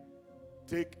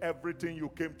take everything you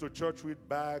came to church with,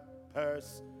 bag,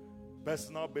 purse,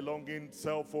 personal belongings,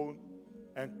 cell phone,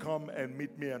 and come and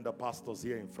meet me and the pastors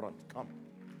here in front. Come.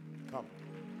 Come.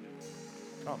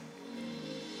 Come.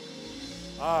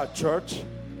 Church,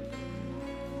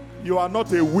 you are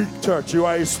not a weak church. You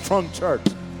are a strong church.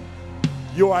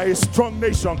 You are a strong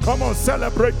nation. Come on,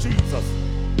 celebrate Jesus.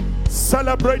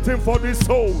 Celebrate him for these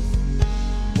souls.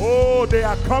 Oh, they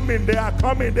are coming. They are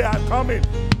coming. They are coming.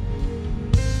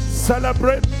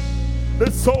 Celebrate the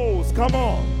souls. Come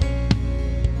on.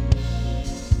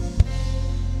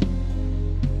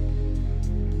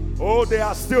 Oh, they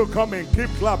are still coming. Keep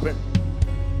clapping.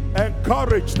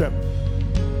 Encourage them.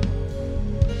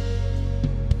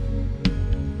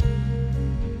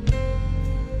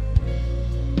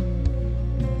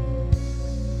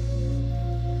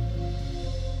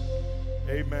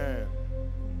 Amen.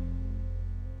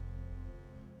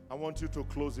 I want you to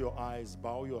close your eyes,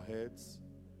 bow your heads,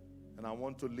 and I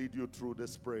want to lead you through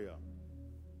this prayer.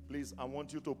 Please, I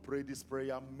want you to pray this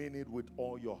prayer, mean it with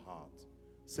all your heart.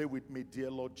 Say with me,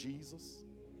 dear Lord Jesus,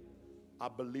 I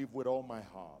believe with all my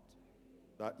heart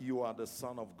that you are the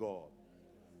Son of God.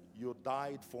 You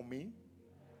died for me,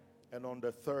 and on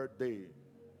the third day,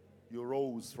 you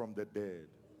rose from the dead.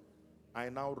 I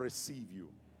now receive you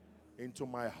into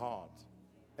my heart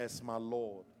as my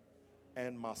Lord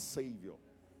and my Savior.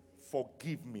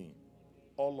 Forgive me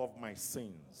all of my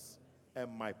sins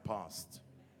and my past.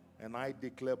 And I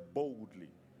declare boldly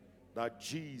that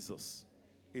Jesus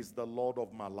is the Lord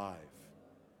of my life.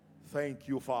 Thank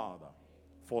you, Father,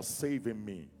 for saving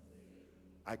me.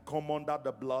 I come under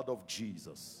the blood of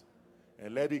Jesus,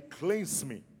 and let it cleanse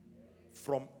me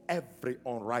from every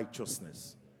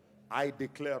unrighteousness. I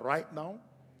declare right now,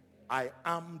 I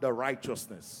am the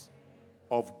righteousness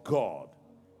of God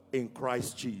in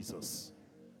Christ Jesus.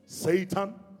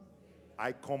 Satan,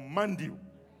 I command you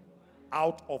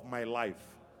out of my life.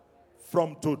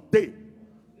 From today,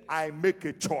 I make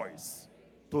a choice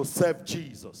to serve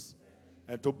Jesus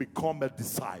and to become a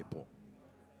disciple.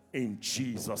 In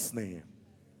Jesus' name,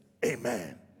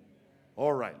 amen.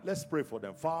 All right, let's pray for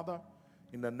them. Father,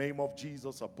 in the name of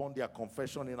Jesus, upon their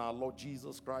confession in our Lord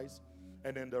Jesus Christ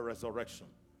and in the resurrection,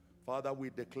 Father, we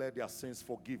declare their sins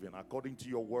forgiven according to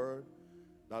your word,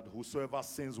 that whosoever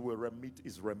sins will remit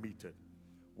is remitted.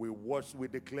 We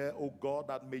declare, oh God,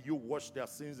 that may you wash their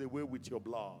sins away with your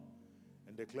blood.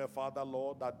 And declare, Father,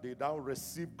 Lord, that they now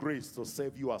receive grace to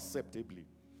serve you acceptably.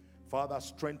 Father,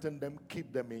 strengthen them,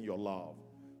 keep them in your love.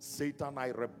 Satan, I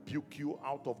rebuke you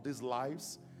out of these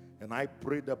lives, and I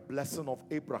pray the blessing of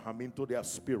Abraham into their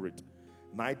spirit.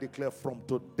 And I declare from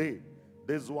today,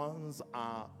 these ones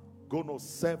are going to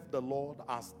serve the Lord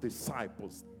as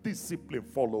disciples, disciplined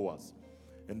followers.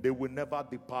 And they will never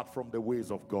depart from the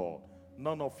ways of God.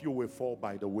 None of you will fall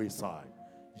by the wayside.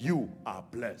 You are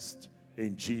blessed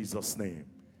in Jesus' name.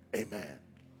 Amen.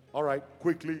 All right,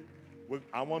 quickly,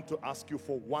 I want to ask you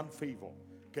for one favor.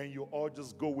 Can you all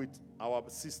just go with our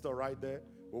sister right there?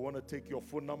 We want to take your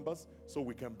phone numbers so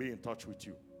we can be in touch with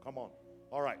you. Come on.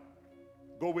 All right.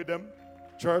 Go with them.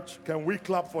 Church, can we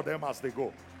clap for them as they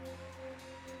go?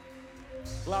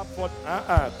 Clap for...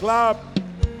 clap.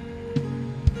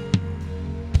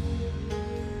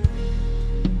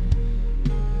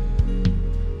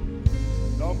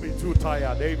 Don't be too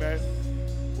tired. Amen.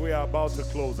 We are about to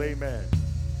close. Amen.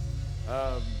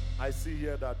 I see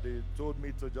here that they told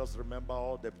me to just remember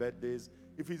all the birthdays.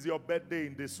 If it's your birthday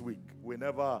in this week, we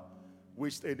never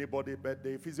wished anybody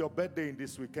birthday. If it's your birthday in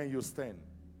this week, can you stand?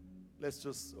 Let's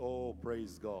just, oh,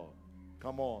 praise God.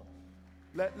 Come on.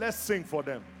 Let's sing for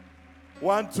them.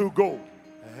 1, 2, go.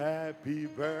 Happy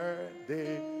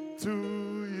birthday to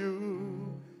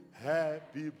you.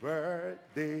 Happy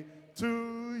birthday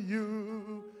to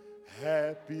you.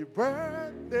 Happy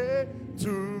birthday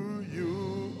to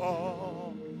you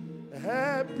all.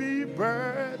 Happy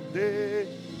birthday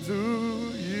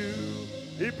to you.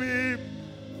 Hip hip.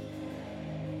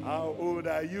 How old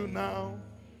are you now?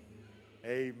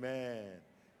 Amen.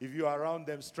 If you are around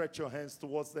them, stretch your hands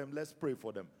towards them. Let's pray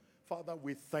for them. Father,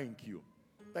 we thank you.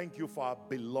 Thank you for our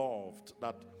beloved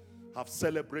that have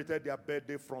celebrated their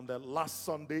birthday from the last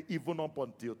Sunday even up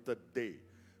until today.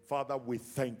 Father, we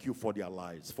thank you for their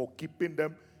lives, for keeping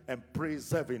them and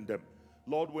preserving them.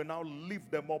 Lord, we now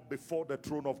lift them up before the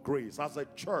throne of grace as a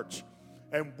church,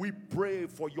 and we pray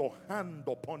for your hand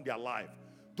upon their life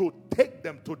to take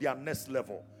them to their next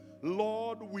level.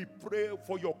 Lord, we pray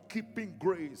for your keeping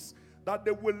grace, that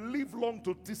they will live long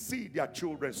to see their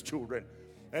children's children,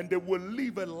 and they will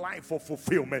live a life of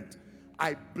fulfillment.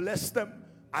 I bless them.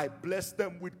 I bless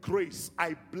them with grace.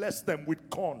 I bless them with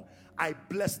corn. I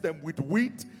bless them with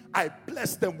wheat. I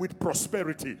bless them with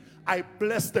prosperity. I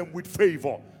bless them with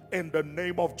favor. In the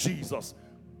name of Jesus,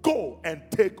 go and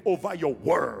take over your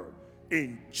world.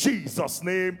 In Jesus'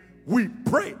 name we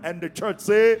pray. And the church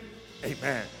say,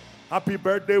 amen. Happy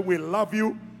birthday. We love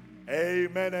you.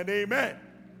 Amen and amen.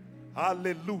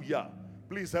 Hallelujah.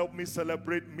 Please help me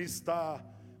celebrate Mr.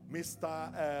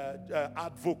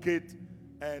 Advocate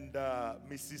and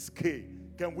Mrs. K.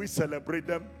 Can we celebrate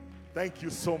them? Thank you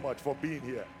so much for being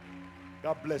here.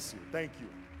 God bless you. Thank you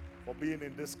for being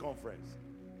in this conference.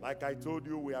 Like I told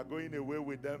you, we are going away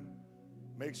with them.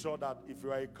 Make sure that if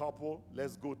you are a couple,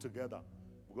 let's go together.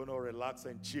 We're going to relax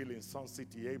and chill in Sun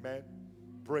City. Amen.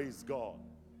 Praise God.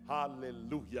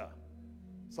 Hallelujah.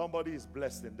 Somebody is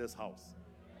blessed in this house.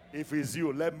 If it's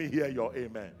you, let me hear your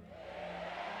amen.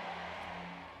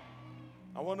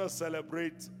 I want to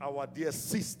celebrate our dear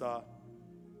sister,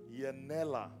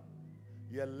 Yanela.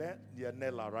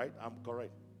 Yanela, right? I'm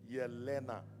correct.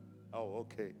 Yelena. Oh,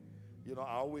 okay. You know,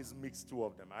 I always mix two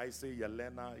of them. I say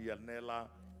Yelena, Yanela.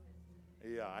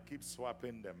 Yeah, I keep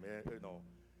swapping them, you know,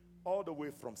 all the way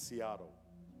from Seattle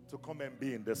to come and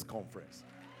be in this conference.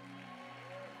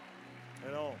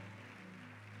 You know,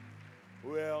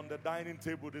 we were on the dining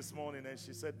table this morning, and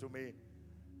she said to me,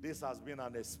 this has been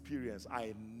an experience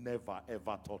I never,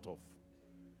 ever thought of.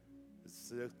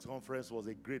 This conference was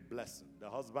a great blessing. The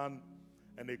husband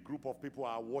and a group of people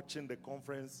are watching the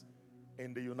conference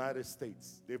in the United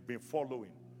States. They've been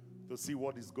following to see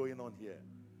what is going on here.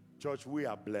 Church, we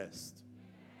are blessed.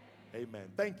 Amen.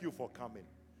 Thank you for coming.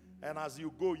 And as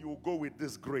you will go with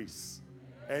this grace.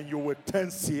 And you will turn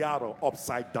Seattle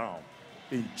upside down.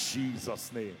 In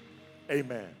Jesus' name.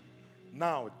 Amen.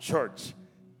 Now, church,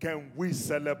 can we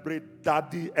celebrate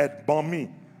Daddy and Mommy?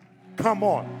 Come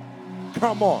on.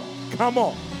 Come on. Come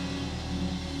on.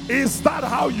 Is that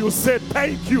how you say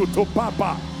thank you to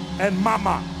Papa and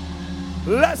Mama?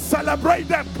 Let's celebrate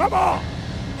them. Come on.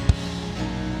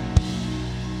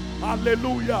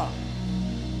 Hallelujah.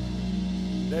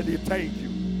 Daddy, thank you.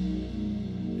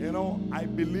 You know, I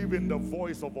believe in the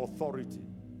voice of authority.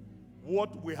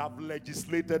 What we have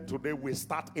legislated today will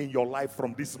start in your life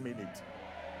from this minute.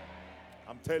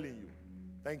 I'm telling you.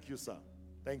 Thank you, sir.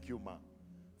 Thank you, ma,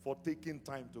 for taking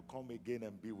time to come again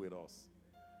and be with us.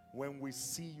 When we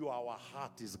see you, our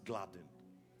heart is gladdened.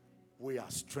 We are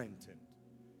strengthened.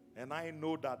 And I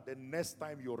know that the next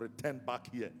time you return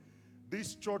back here,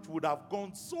 this church would have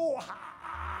gone so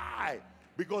high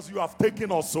because you have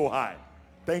taken us so high.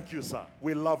 Thank you, sir.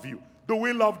 We love you. Do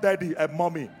we love Daddy and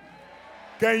Mommy?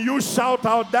 Can you shout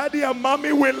out, Daddy and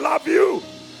Mommy, we love you?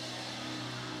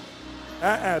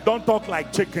 Don't talk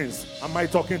like chickens. Am I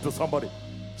talking to somebody?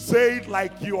 Say it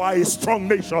like you are a strong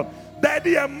nation.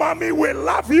 Daddy and Mommy, we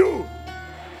love you.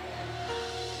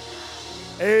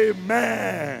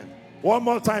 Amen. One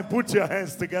more time, put your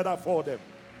hands together for them.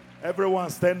 Everyone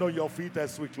stand on your feet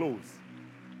as we close.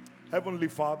 Heavenly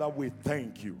Father, we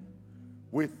thank you.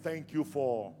 We thank you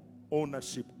for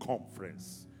Ownership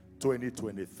Conference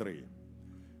 2023.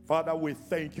 Father, we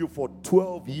thank you for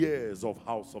 12 years of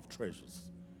House of Treasures.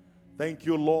 Thank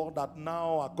you, Lord, that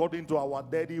now, according to our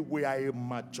Daddy, we are a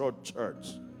mature church.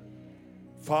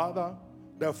 Father,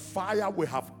 the fire we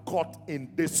have caught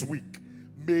in this week,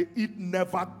 may it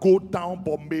never go down,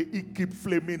 but may it keep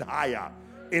flaming higher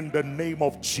in the name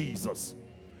of Jesus.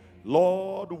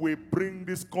 Lord, we bring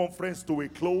this conference to a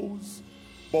close,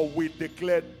 but we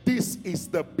declare this is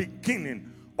the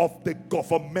beginning of the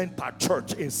Governmental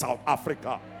Church in South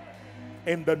Africa.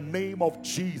 In the name of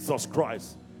Jesus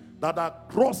Christ, that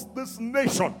across this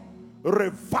nation,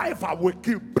 revival will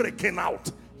keep breaking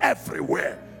out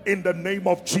everywhere in the name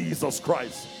of Jesus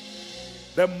Christ.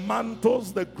 The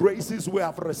mantles, the graces we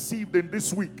have received in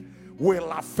this week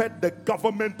will affect the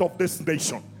government of this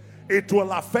nation. It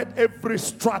will affect every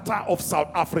strata of South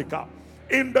Africa.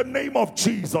 In the name of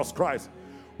Jesus Christ,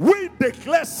 we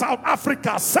declare South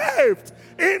Africa saved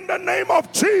in the name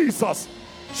of Jesus.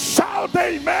 Shout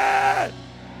amen.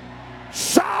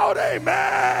 Shout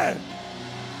amen.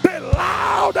 The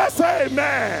loudest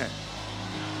amen.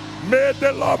 May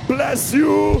the Lord bless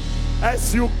you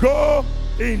as you go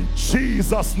in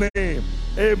Jesus' name.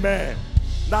 Amen.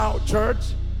 Now, church,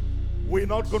 we're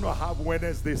not going to have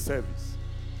Wednesday service.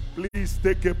 Please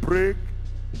take a break.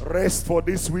 Rest for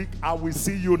this week. I will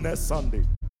see you next Sunday.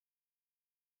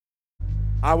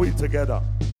 Are we together?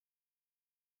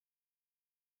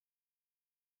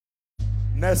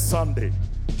 Next Sunday.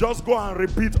 Just go and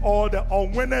repeat all the,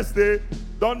 on Wednesday,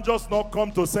 don't just not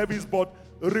come to service, but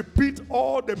repeat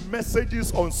all the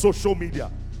messages on social media.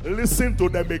 Listen to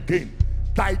them again.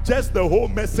 Digest the whole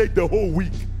message the whole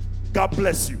week. God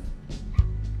bless you.